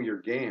got to know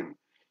your game.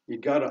 You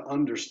got to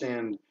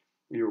understand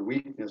your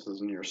weaknesses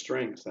and your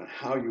strengths and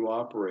how you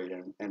operate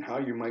and how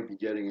you might be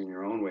getting in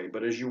your own way.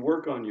 But as you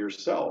work on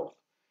yourself,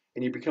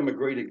 and you become a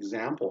great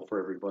example for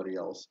everybody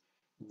else,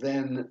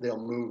 then they'll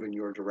move in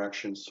your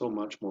direction so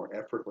much more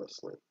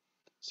effortlessly.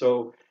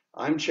 So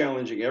I'm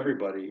challenging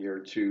everybody here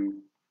to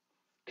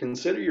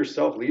consider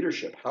yourself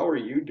leadership. How are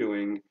you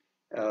doing?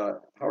 How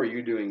are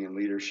you doing in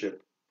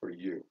leadership for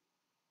you?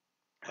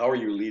 How are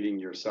you leading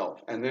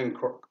yourself? And then,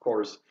 of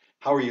course,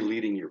 how are you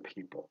leading your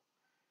people?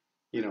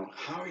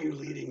 How are you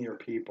leading your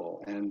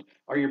people? And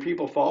are your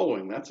people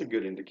following? That's a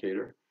good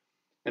indicator.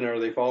 And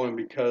are they following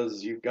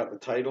because you've got the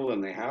title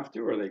and they have to,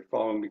 or are they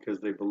following because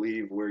they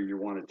believe where you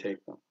want to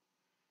take them?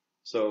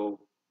 So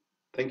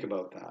think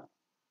about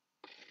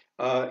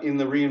that. In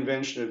the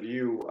reinvention of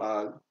you,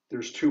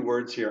 there's two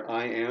words here,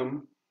 I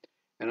am,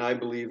 and I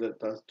believe that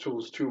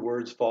those two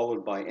words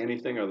followed by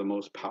anything are the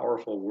most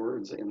powerful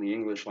words in the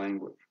English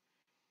language.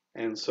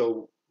 And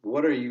so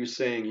what are you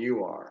saying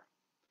you are?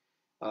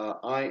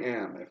 I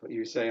am. If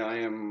you say I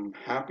am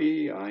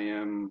happy, I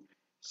am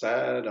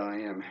sad, I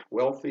am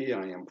wealthy,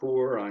 I am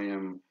poor, I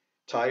am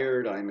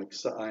tired,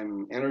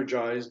 I'm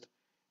energized.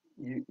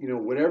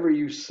 Whatever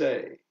you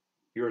say,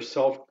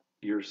 yourself,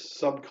 your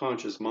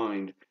subconscious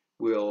mind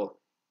will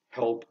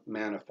help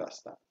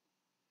manifest that.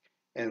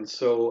 And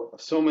so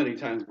many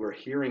times we're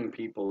hearing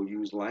people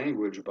use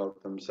language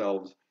about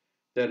themselves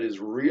that is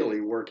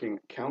really working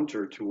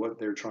counter to what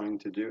they're trying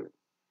to do.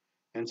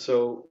 And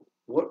so,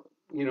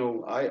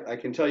 I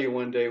can tell you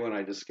one day when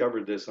I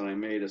discovered this and I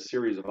made a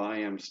series of I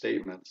am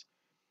statements,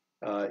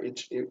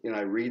 and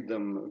I read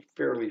them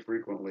fairly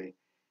frequently,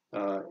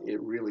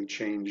 it really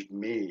changed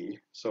me.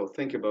 So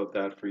think about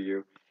that for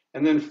you.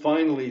 And then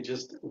finally,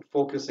 just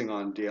focusing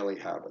on daily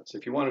habits.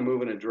 If you want to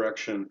move in a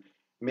direction,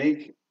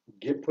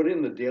 put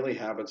in the daily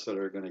habits that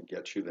are going to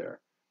get you there.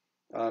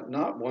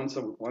 Not once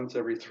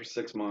every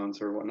 6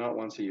 months or not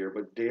once a year,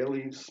 but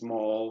daily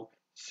small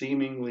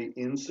seemingly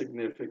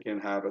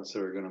insignificant habits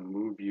that are going to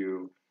move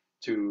you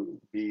to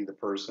be the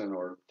person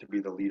or to be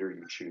the leader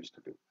you choose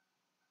to be.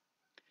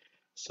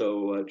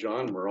 So,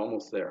 John, we're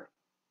almost there.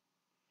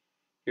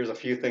 Here's a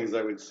few things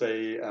I would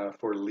say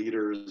for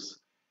leaders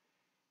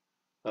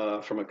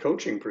from a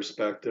coaching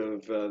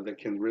perspective that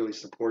can really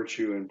support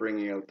you in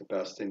bringing out the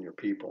best in your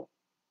people.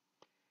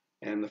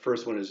 And the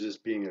first one is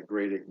just being a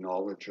great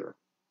acknowledger.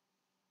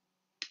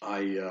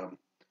 I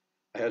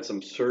had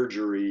some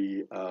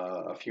surgery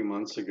a few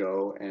months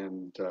ago,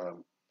 and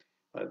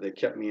they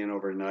kept me in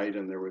overnight.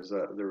 And there was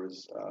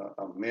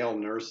a male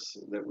nurse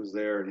that was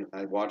there, and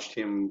I watched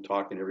him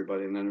talking to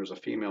everybody. And then there was a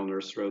female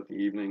nurse throughout the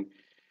evening.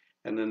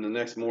 And then the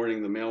next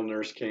morning, the male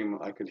nurse came.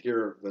 I could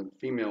hear the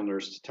female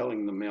nurse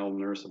telling the male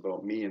nurse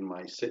about me and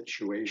my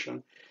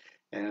situation.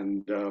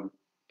 And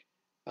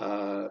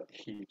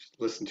he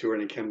listened to her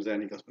and he comes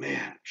in. He goes,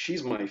 "Man,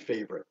 she's my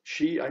favorite.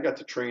 I got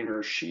to train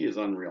her. She is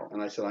unreal."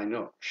 And I said, "I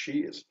know. She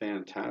is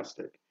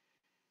fantastic.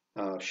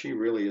 She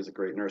really is a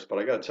great nurse. But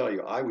I got to tell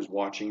you, I was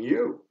watching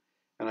you."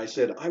 And I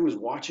said, "I was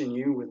watching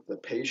you with the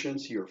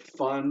patients. You're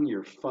fun.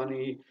 You're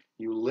funny.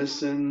 You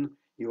listen.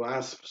 You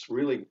ask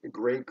really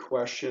great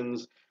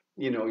questions.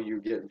 You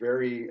get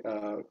very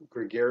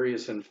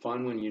gregarious and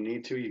fun when you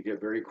need to. You get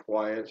very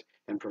quiet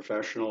and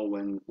professional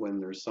when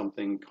there's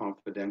something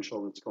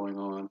confidential that's going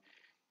on.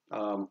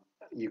 Um,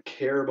 you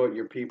care about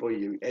your people.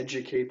 You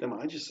educate them."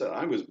 I just said,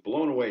 I was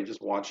blown away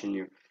just watching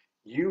you.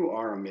 You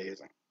are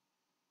amazing.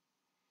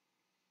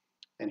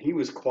 And he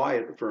was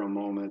quiet for a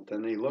moment.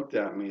 Then he looked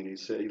at me and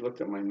he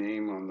looked at my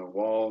name on the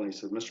wall and he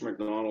said, "Mr.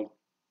 MacDonald,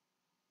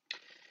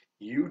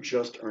 you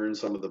just earned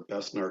some of the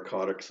best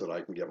narcotics that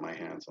I can get my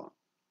hands on."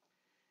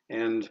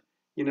 And,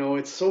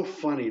 it's so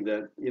funny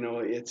that,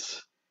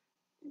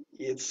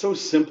 it's so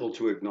simple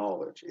to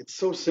acknowledge. It's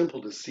so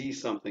simple to see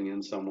something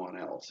in someone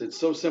else. It's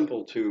so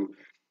simple to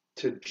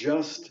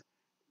just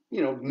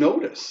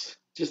notice.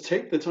 Just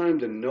take the time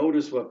to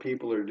notice what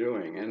people are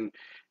doing, and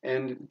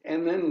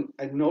then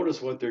I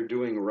notice what they're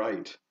doing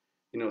right.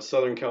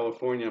 Southern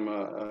California,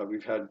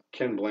 we've had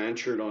Ken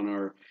Blanchard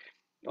on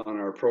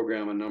our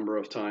program a number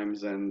of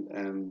times, and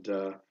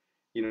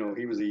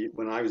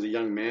when I was a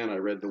young man, I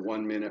read the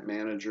 1 Minute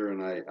Manager,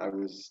 and I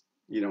was,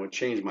 it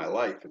changed my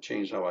life. It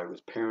changed how I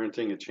was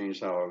parenting. It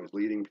changed how I was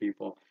leading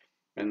people,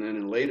 and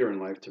then later in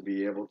life to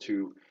be able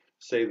to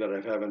say that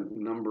I've had a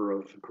number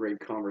of great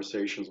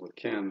conversations with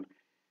Ken,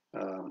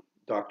 uh,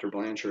 Dr.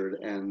 Blanchard,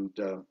 and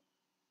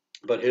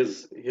but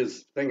his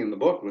thing in the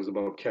book was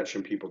about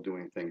catching people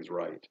doing things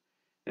right.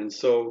 And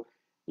so,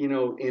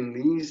 in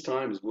these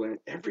times when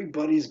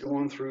everybody's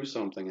going through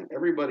something and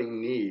everybody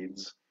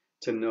needs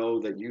to know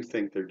that you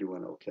think they're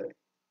doing okay,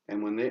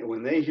 and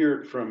when they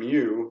hear it from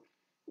you,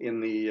 in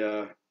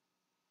the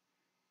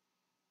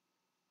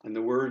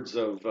words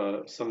of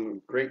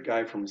some great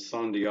guy from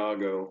San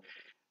Diego,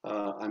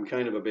 I'm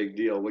kind of a big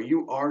deal. Well,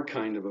 you are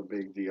kind of a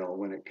big deal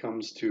when it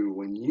comes to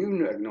when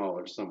you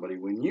acknowledge somebody,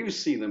 when you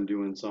see them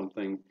doing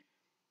something,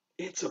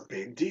 it's a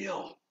big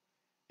deal.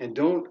 And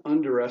don't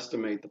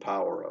underestimate the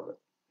power of it.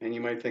 And you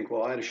might think,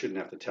 well, I shouldn't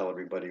have to tell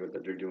everybody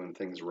that they're doing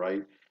things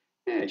right.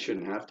 Yeah, you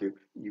shouldn't have to.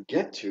 You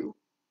get to.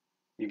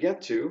 You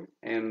get to.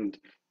 And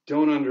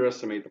don't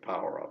underestimate the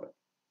power of it.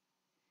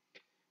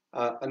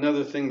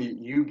 Another thing that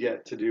you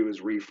get to do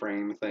is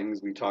reframe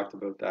things. We talked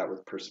about that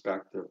with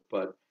perspective,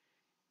 but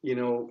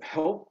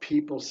help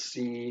people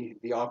see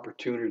the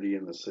opportunity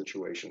in the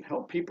situation.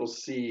 Help people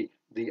see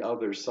the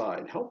other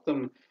side. Help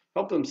them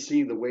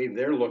see the way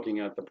they're looking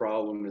at the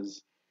problem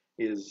is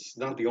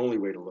not the only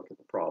way to look at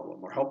the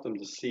problem, or help them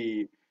to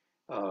see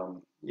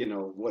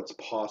what's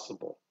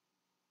possible.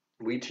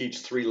 We teach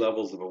 3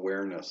 levels of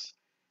awareness,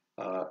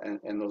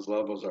 and those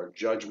levels are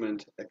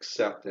judgment,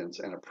 acceptance,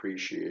 and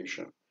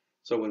appreciation.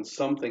 So when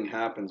something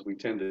happens, we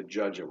tend to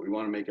judge it. We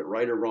want to make it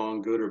right or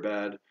wrong, good or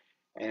bad,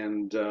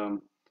 and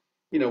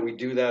we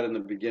do that in the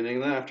beginning,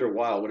 and then after a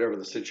while, whatever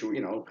the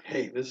situation,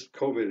 hey, this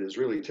COVID is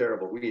really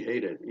terrible. We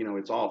hate it.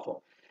 It's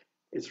awful.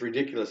 It's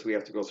ridiculous we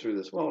have to go through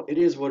this. Well, it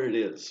is what it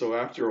is. So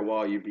after a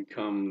while, you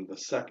become the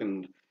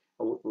second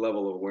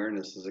level of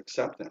awareness is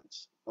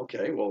acceptance.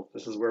 Okay, well,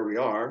 this is where we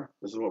are.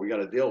 This is what we got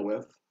to deal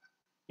with,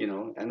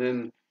 and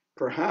then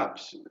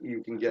perhaps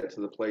you can get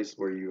to the place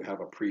where you have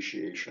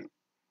appreciation,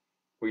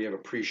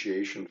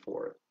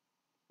 for it.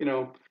 You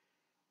know,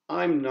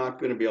 I'm not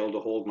going to be able to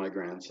hold my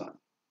grandson.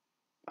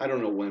 I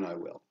don't know when I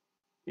will.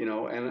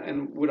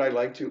 And would I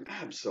like to?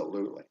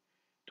 Absolutely.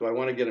 Do I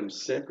want to get him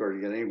sick or to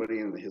get anybody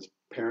in his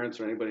parents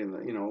or anybody in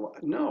the,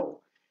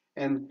 no.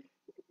 And,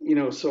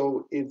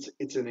 so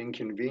it's an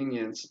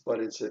inconvenience, but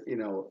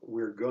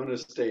we're going to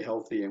stay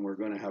healthy and we're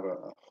going to have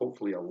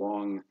hopefully a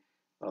long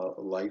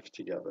life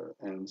together.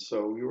 And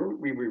so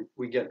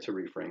we get to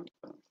reframe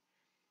things.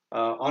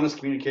 Honest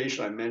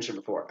communication, I mentioned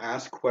before,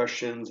 ask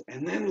questions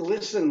and then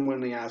listen when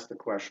they ask the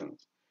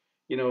questions.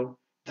 You know,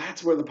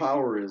 that's where the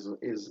power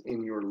is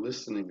in your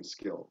listening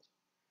skills.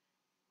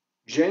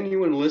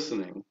 Genuine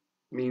listening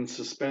means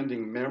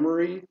suspending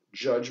memory,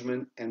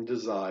 judgment, and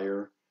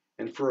desire,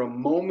 and for a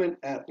moment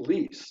at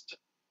least,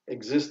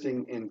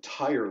 existing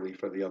entirely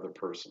for the other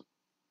person.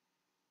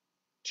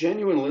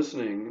 Genuine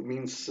listening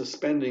means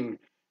suspending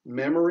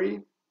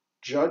memory,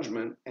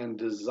 judgment, and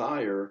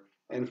desire,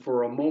 and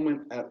for a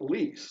moment at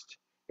least,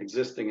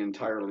 existing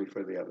entirely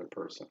for the other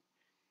person.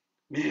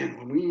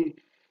 Man,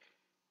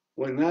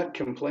 when that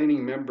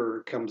complaining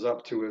member comes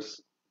up to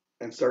us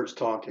and starts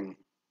talking,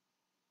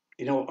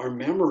 our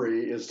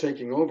memory is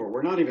taking over.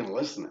 We're not even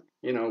listening.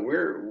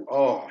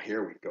 Oh,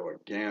 here we go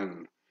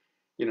again.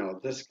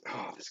 This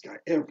guy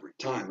every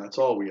time. That's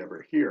all we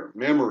ever hear.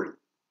 Memory.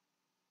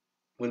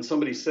 When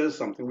somebody says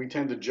something, we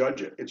tend to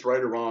judge it. It's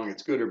right or wrong.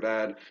 It's good or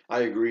bad.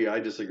 I agree. I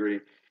disagree.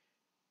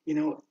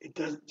 It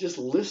does. Just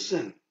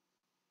listen.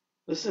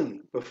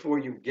 Listen before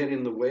you get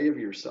in the way of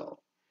yourself.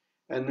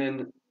 And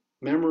then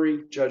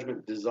memory,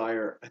 judgment,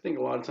 desire. I think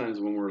a lot of times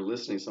when we're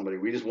listening to somebody,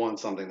 we just want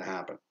something to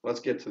happen. Let's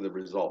get to the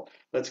result.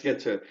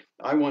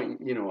 I want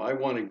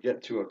to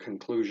get to a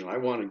conclusion. I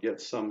want to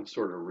get some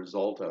sort of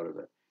result out of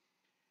it.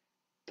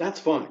 That's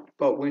fine.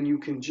 But when you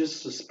can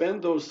just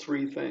suspend those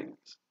three things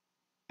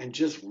and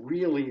just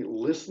really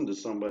listen to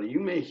somebody, you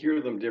may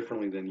hear them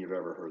differently than you've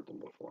ever heard them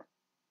before.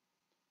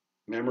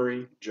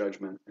 Memory,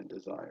 judgment, and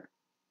desire.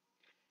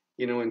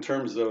 In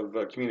terms of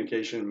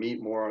communication,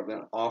 meet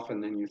more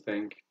often than you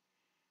think.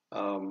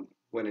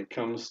 When it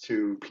comes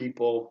to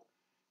people,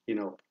 you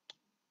know,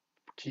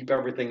 keep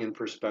everything in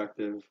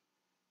perspective,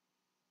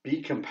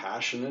 be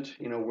compassionate.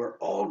 We're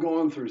all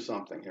going through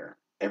something here,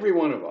 every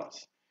one of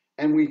us.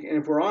 And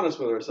if we're honest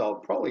with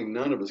ourselves, probably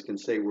none of us can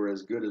say we're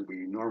as good as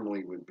we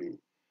normally would be.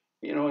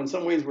 In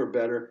some ways we're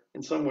better,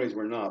 in some ways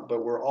we're not,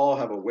 but we all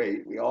have a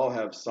weight. We all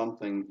have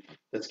something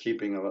that's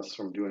keeping us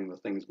from doing the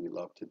things we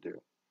love to do.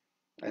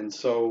 And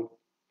so,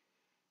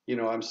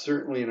 I'm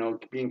certainly,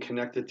 being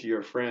connected to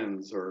your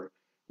friends or,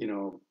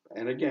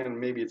 and again,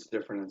 maybe it's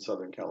different in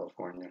Southern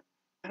California.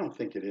 I don't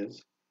think it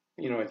is.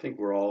 I think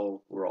we're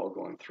all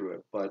going through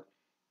it, but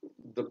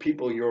the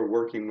people you're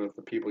working with,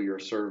 the people you're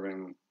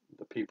serving,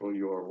 the people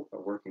you're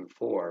working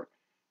for,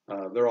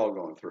 they're all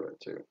going through it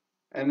too.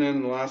 And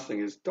then the last thing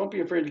is don't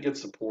be afraid to get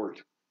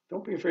support.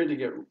 Don't be afraid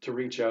to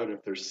reach out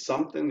if there's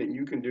something that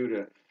you can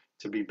do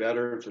to be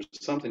better, if there's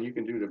something you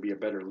can do to be a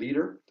better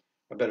leader,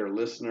 a better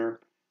listener,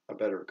 a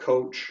better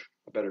coach,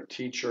 a better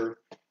teacher,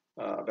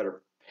 a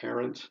better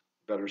parent,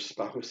 a better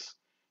spouse,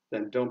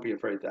 then don't be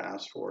afraid to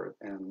ask for it.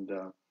 And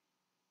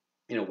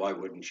why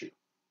wouldn't you?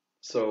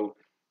 So,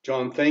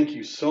 John, thank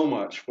you so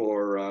much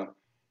for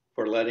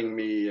letting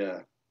me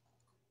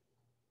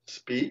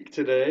speak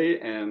today.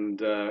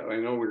 And I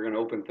know we're going to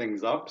open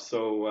things up.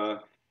 So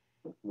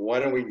why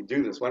don't we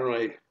do this? Why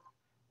don't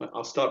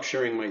I'll stop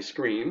sharing my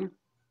screen.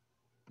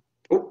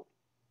 Oh,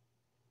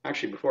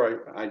 actually,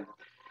 before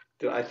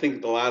I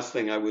think the last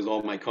thing I was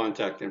all my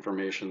contact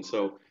information.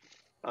 So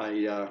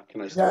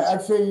can I start? Yeah,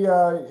 actually,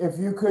 if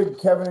you could,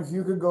 Kevin, if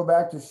you could go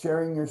back to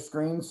sharing your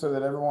screen so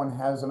that everyone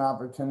has an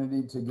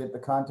opportunity to get the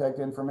contact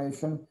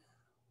information.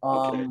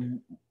 Okay.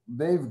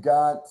 They've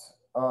got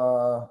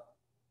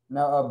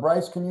now,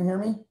 Bryce, can you hear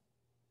me?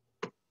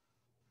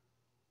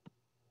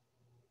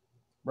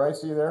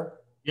 Bryce, are you there?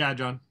 Yeah,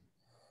 John.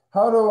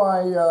 How do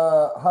I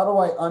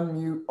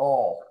unmute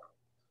all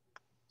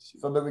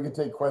so that we can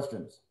take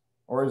questions?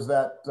 Or is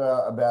that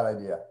a bad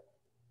idea?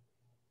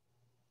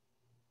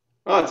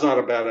 Oh, it's not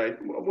a bad idea.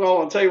 Well,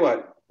 I'll tell you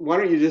what. Why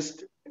don't you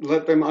just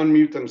let them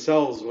unmute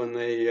themselves when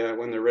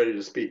they're ready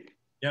to speak?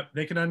 Yep,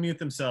 they can unmute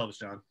themselves,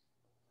 John.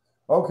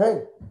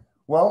 Okay.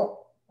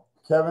 Well,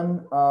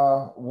 Kevin,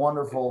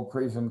 wonderful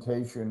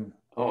presentation.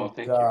 Oh,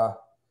 thank you.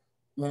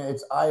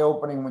 It's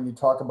eye-opening when you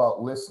talk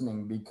about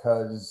listening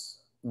because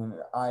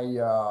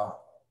no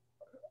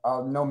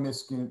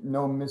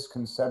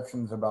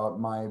misconceptions about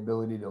my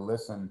ability to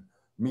listen.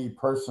 Me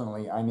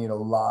personally, I need a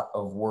lot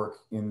of work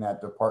in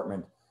that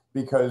department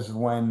because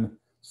when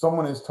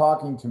someone is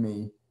talking to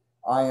me,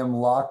 I am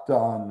locked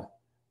on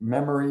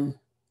memory,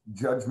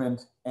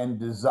 judgment, and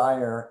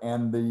desire,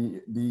 and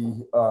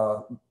the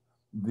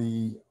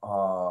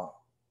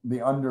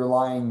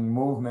underlying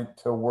movement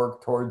to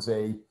work towards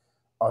a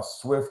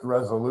swift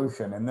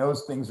resolution. And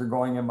those things are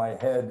going in my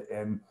head,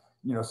 and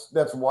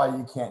that's why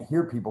you can't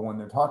hear people when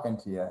they're talking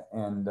to you.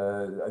 And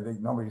I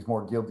think nobody's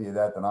more guilty of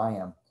that than I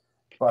am.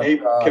 But Hey,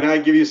 can I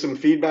give you some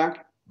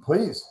feedback?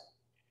 please.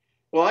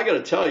 Well, I got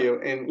to tell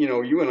you, and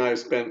you and I have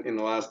spent in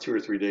the last 2 or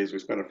 3 days, we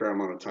spent a fair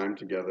amount of time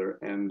together.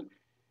 And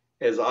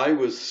as I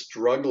was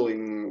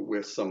struggling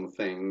with some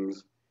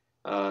things,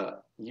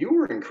 you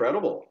were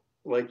incredible.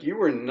 Like you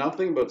were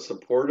nothing but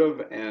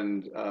supportive,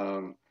 and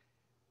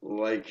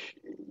like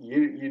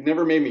you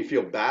never made me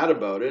feel bad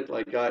about it.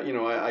 Like I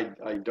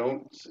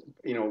don't,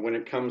 when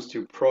it comes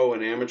to pro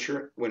and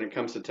amateur, when it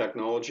comes to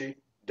technology,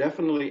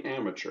 definitely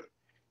amateur,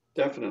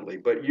 definitely.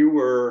 But you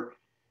were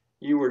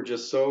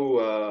just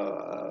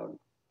so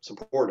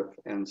supportive,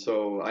 and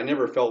so I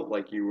never felt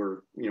like you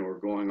were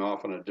going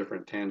off on a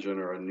different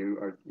tangent or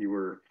you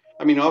were.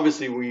 I mean,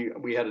 obviously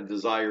we had a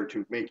desire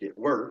to make it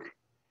work,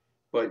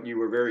 but you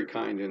were very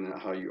kind in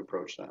how you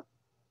approached that.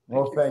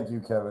 Well, thank you,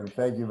 Kevin.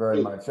 Thank you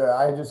very much.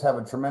 I just have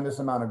a tremendous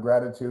amount of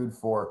gratitude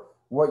for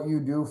what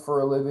you do for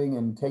a living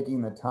and taking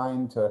the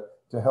time to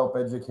help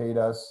educate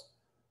us.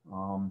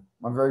 I'm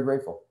very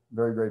grateful,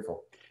 very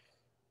grateful.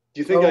 Do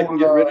you think I So, can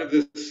get rid of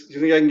this? Do you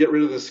think I can get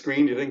rid of the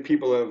screen? Do you think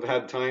people have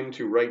had time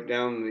to write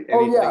down oh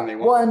anything yeah, they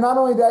want? well, and not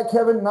only that,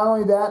 Kevin, not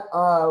only that,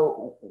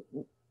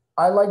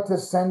 I like to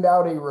send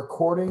out a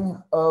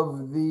recording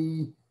of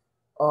the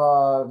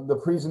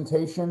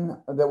presentation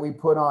that we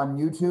put on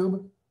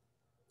YouTube,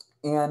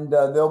 and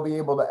they'll be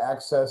able to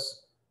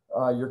access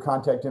your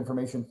contact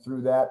information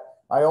through that.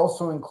 I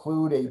also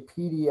include a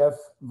PDF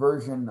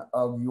version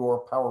of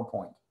your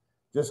PowerPoint,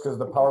 just because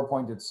the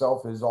PowerPoint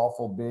itself is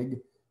awful big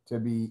to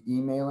be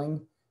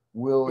emailing.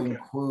 We'll Okay.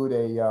 include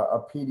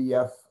a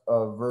PDF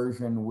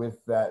version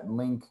with that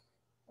link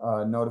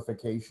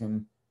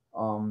notification,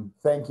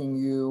 thanking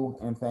you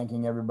and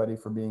thanking everybody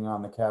for being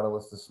on the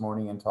Catalyst this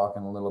morning and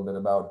talking a little bit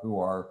about who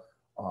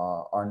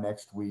our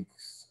next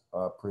week's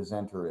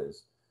presenter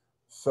is.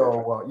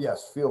 So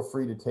yes, feel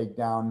free to take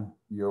down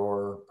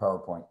your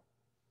PowerPoint.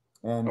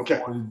 And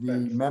Okay. for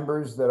the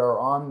members that are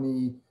on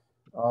the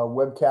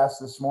webcast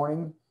this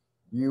morning,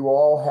 you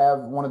all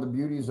have one of the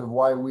beauties of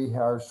why we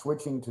are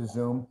switching to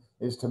Zoom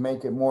is to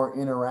make it more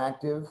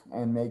interactive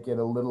and make it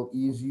a little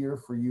easier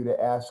for you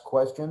to ask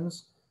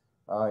questions.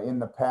 In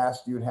the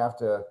past, you'd have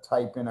to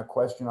type in a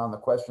question on the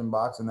question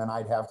box, and then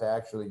I'd have to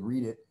actually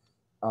read it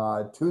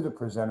to the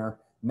presenter.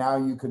 Now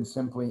you can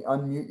simply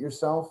unmute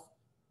yourself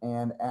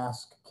and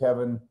ask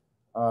Kevin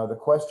the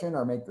question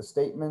or make the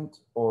statement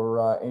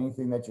or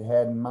anything that you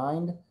had in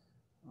mind.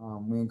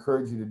 We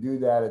encourage you to do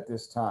that at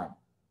this time.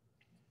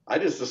 I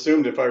just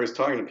assumed if I was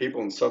talking to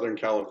people in Southern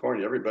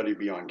California, everybody'd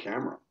be on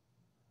camera.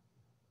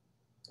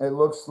 It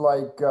looks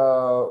like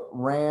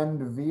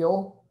Rand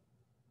Veal.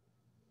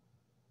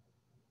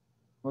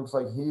 Looks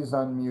like he's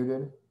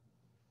unmuted.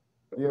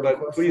 Do you have a But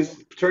question?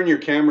 please turn your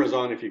cameras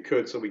on if you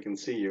could so we can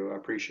see you. I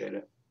appreciate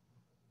it.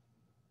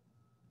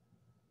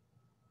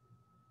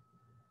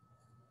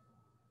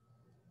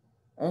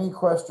 Any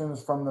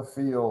questions from the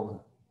field?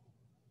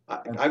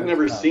 I've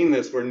never seen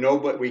this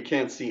where we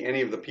can't see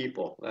any of the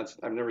people.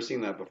 I've never seen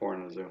that before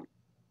in a Zoom.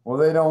 Well,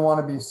 they don't want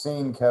to be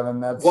seen,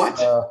 Kevin. That's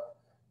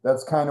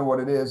kind of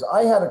what it is.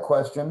 I had a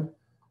question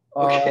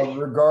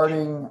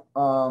regarding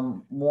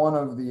one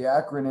of the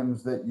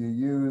acronyms that you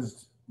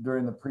used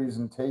during the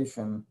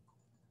presentation.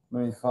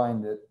 Let me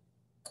find it.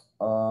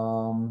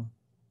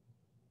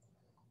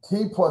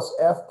 T plus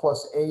F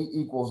plus A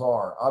equals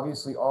R.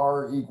 Obviously,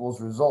 R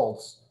equals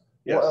results.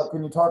 Yes. Well,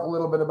 can you talk a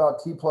little bit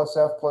about T plus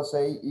F plus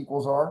A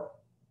equals R?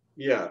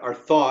 Yeah, our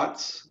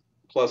thoughts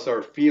plus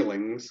our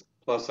feelings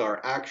plus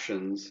our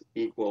actions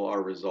equal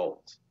our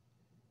results.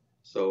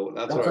 So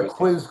that's what I was a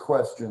quiz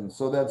question.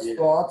 So that's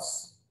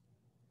thoughts.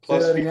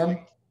 Plus Say that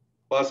again.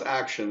 Plus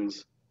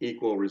actions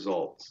equal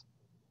results.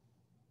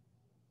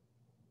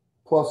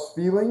 Plus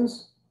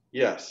feelings?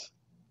 Yes.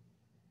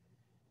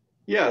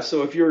 Yeah,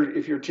 so if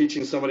you're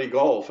teaching somebody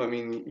golf, I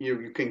mean,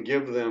 you can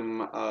give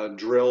them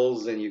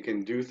drills and you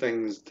can do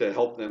things to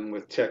help them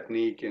with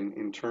technique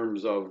in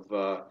terms of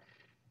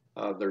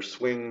their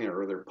swing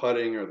or their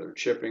putting or their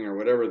chipping or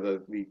whatever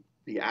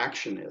the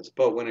action is.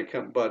 But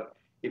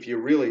if you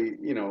really,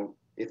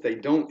 if they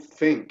don't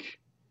think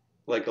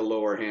like a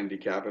lower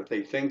handicap, if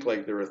they think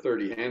like they're a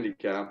 30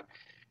 handicap,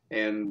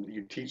 and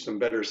you teach them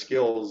better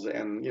skills,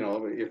 and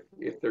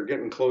if they're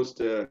getting close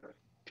to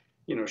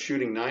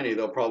shooting 90,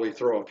 they'll probably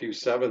throw a few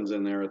sevens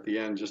in there at the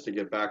end just to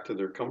get back to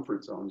their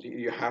comfort zones.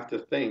 You have to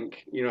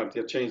think, have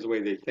to change the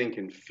way they think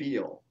and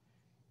feel.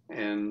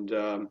 And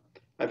a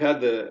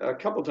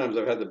couple times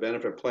I've had the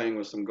benefit of playing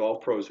with some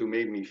golf pros who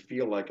made me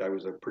feel like I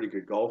was a pretty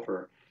good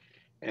golfer.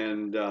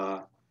 And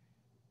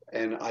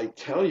I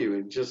tell you,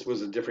 it just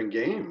was a different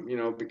game,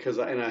 because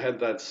I had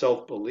that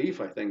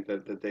self-belief, I think,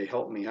 that they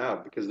helped me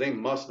have, because they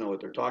must know what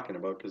they're talking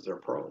about because they're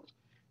pros.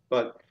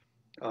 But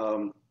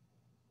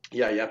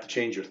yeah, you have to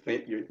change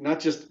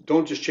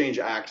don't just change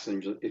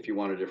actions if you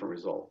want a different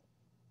result.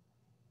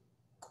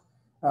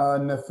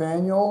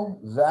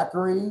 Nathaniel,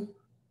 Zachary,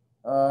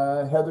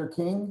 Heather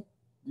King,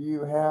 do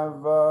you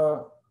have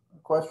a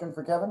question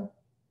for Kevin?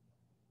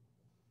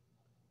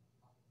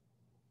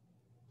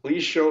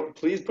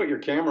 Please put your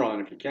camera on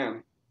if you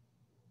can.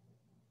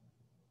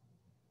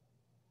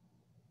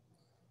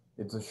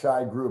 It's a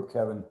shy group,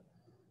 Kevin.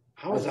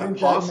 How is that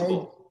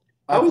possible?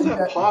 How is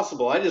that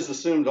possible? I just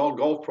assumed all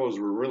golf pros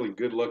were really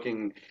good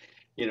looking.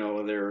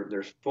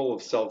 They're full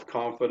of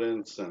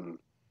self-confidence, and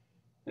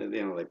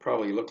they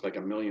probably look like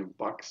 $1 million.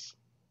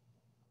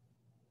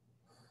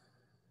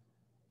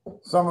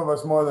 Some of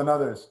us more than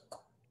others.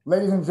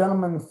 Ladies and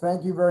gentlemen,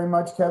 thank you very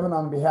much, Kevin.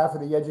 On behalf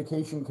of the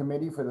Education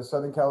Committee for the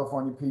Southern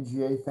California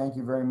PGA, thank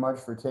you very much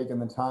for taking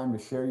the time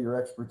to share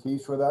your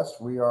expertise with us.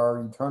 We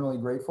are eternally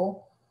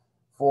grateful.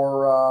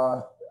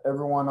 For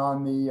everyone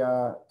on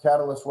the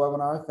Catalyst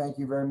webinar, thank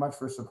you very much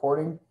for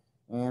supporting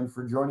and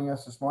for joining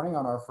us this morning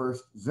on our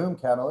first Zoom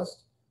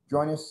Catalyst.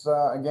 Join us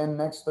again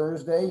next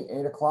Thursday,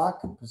 8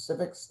 o'clock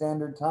Pacific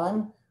Standard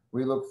Time.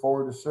 We look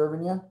forward to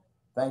serving you.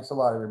 Thanks a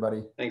lot,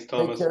 everybody. Thanks,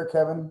 Thomas. Take care,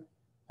 Kevin.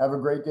 Have a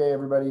great day,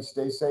 everybody.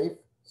 Stay safe,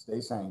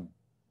 stay sane.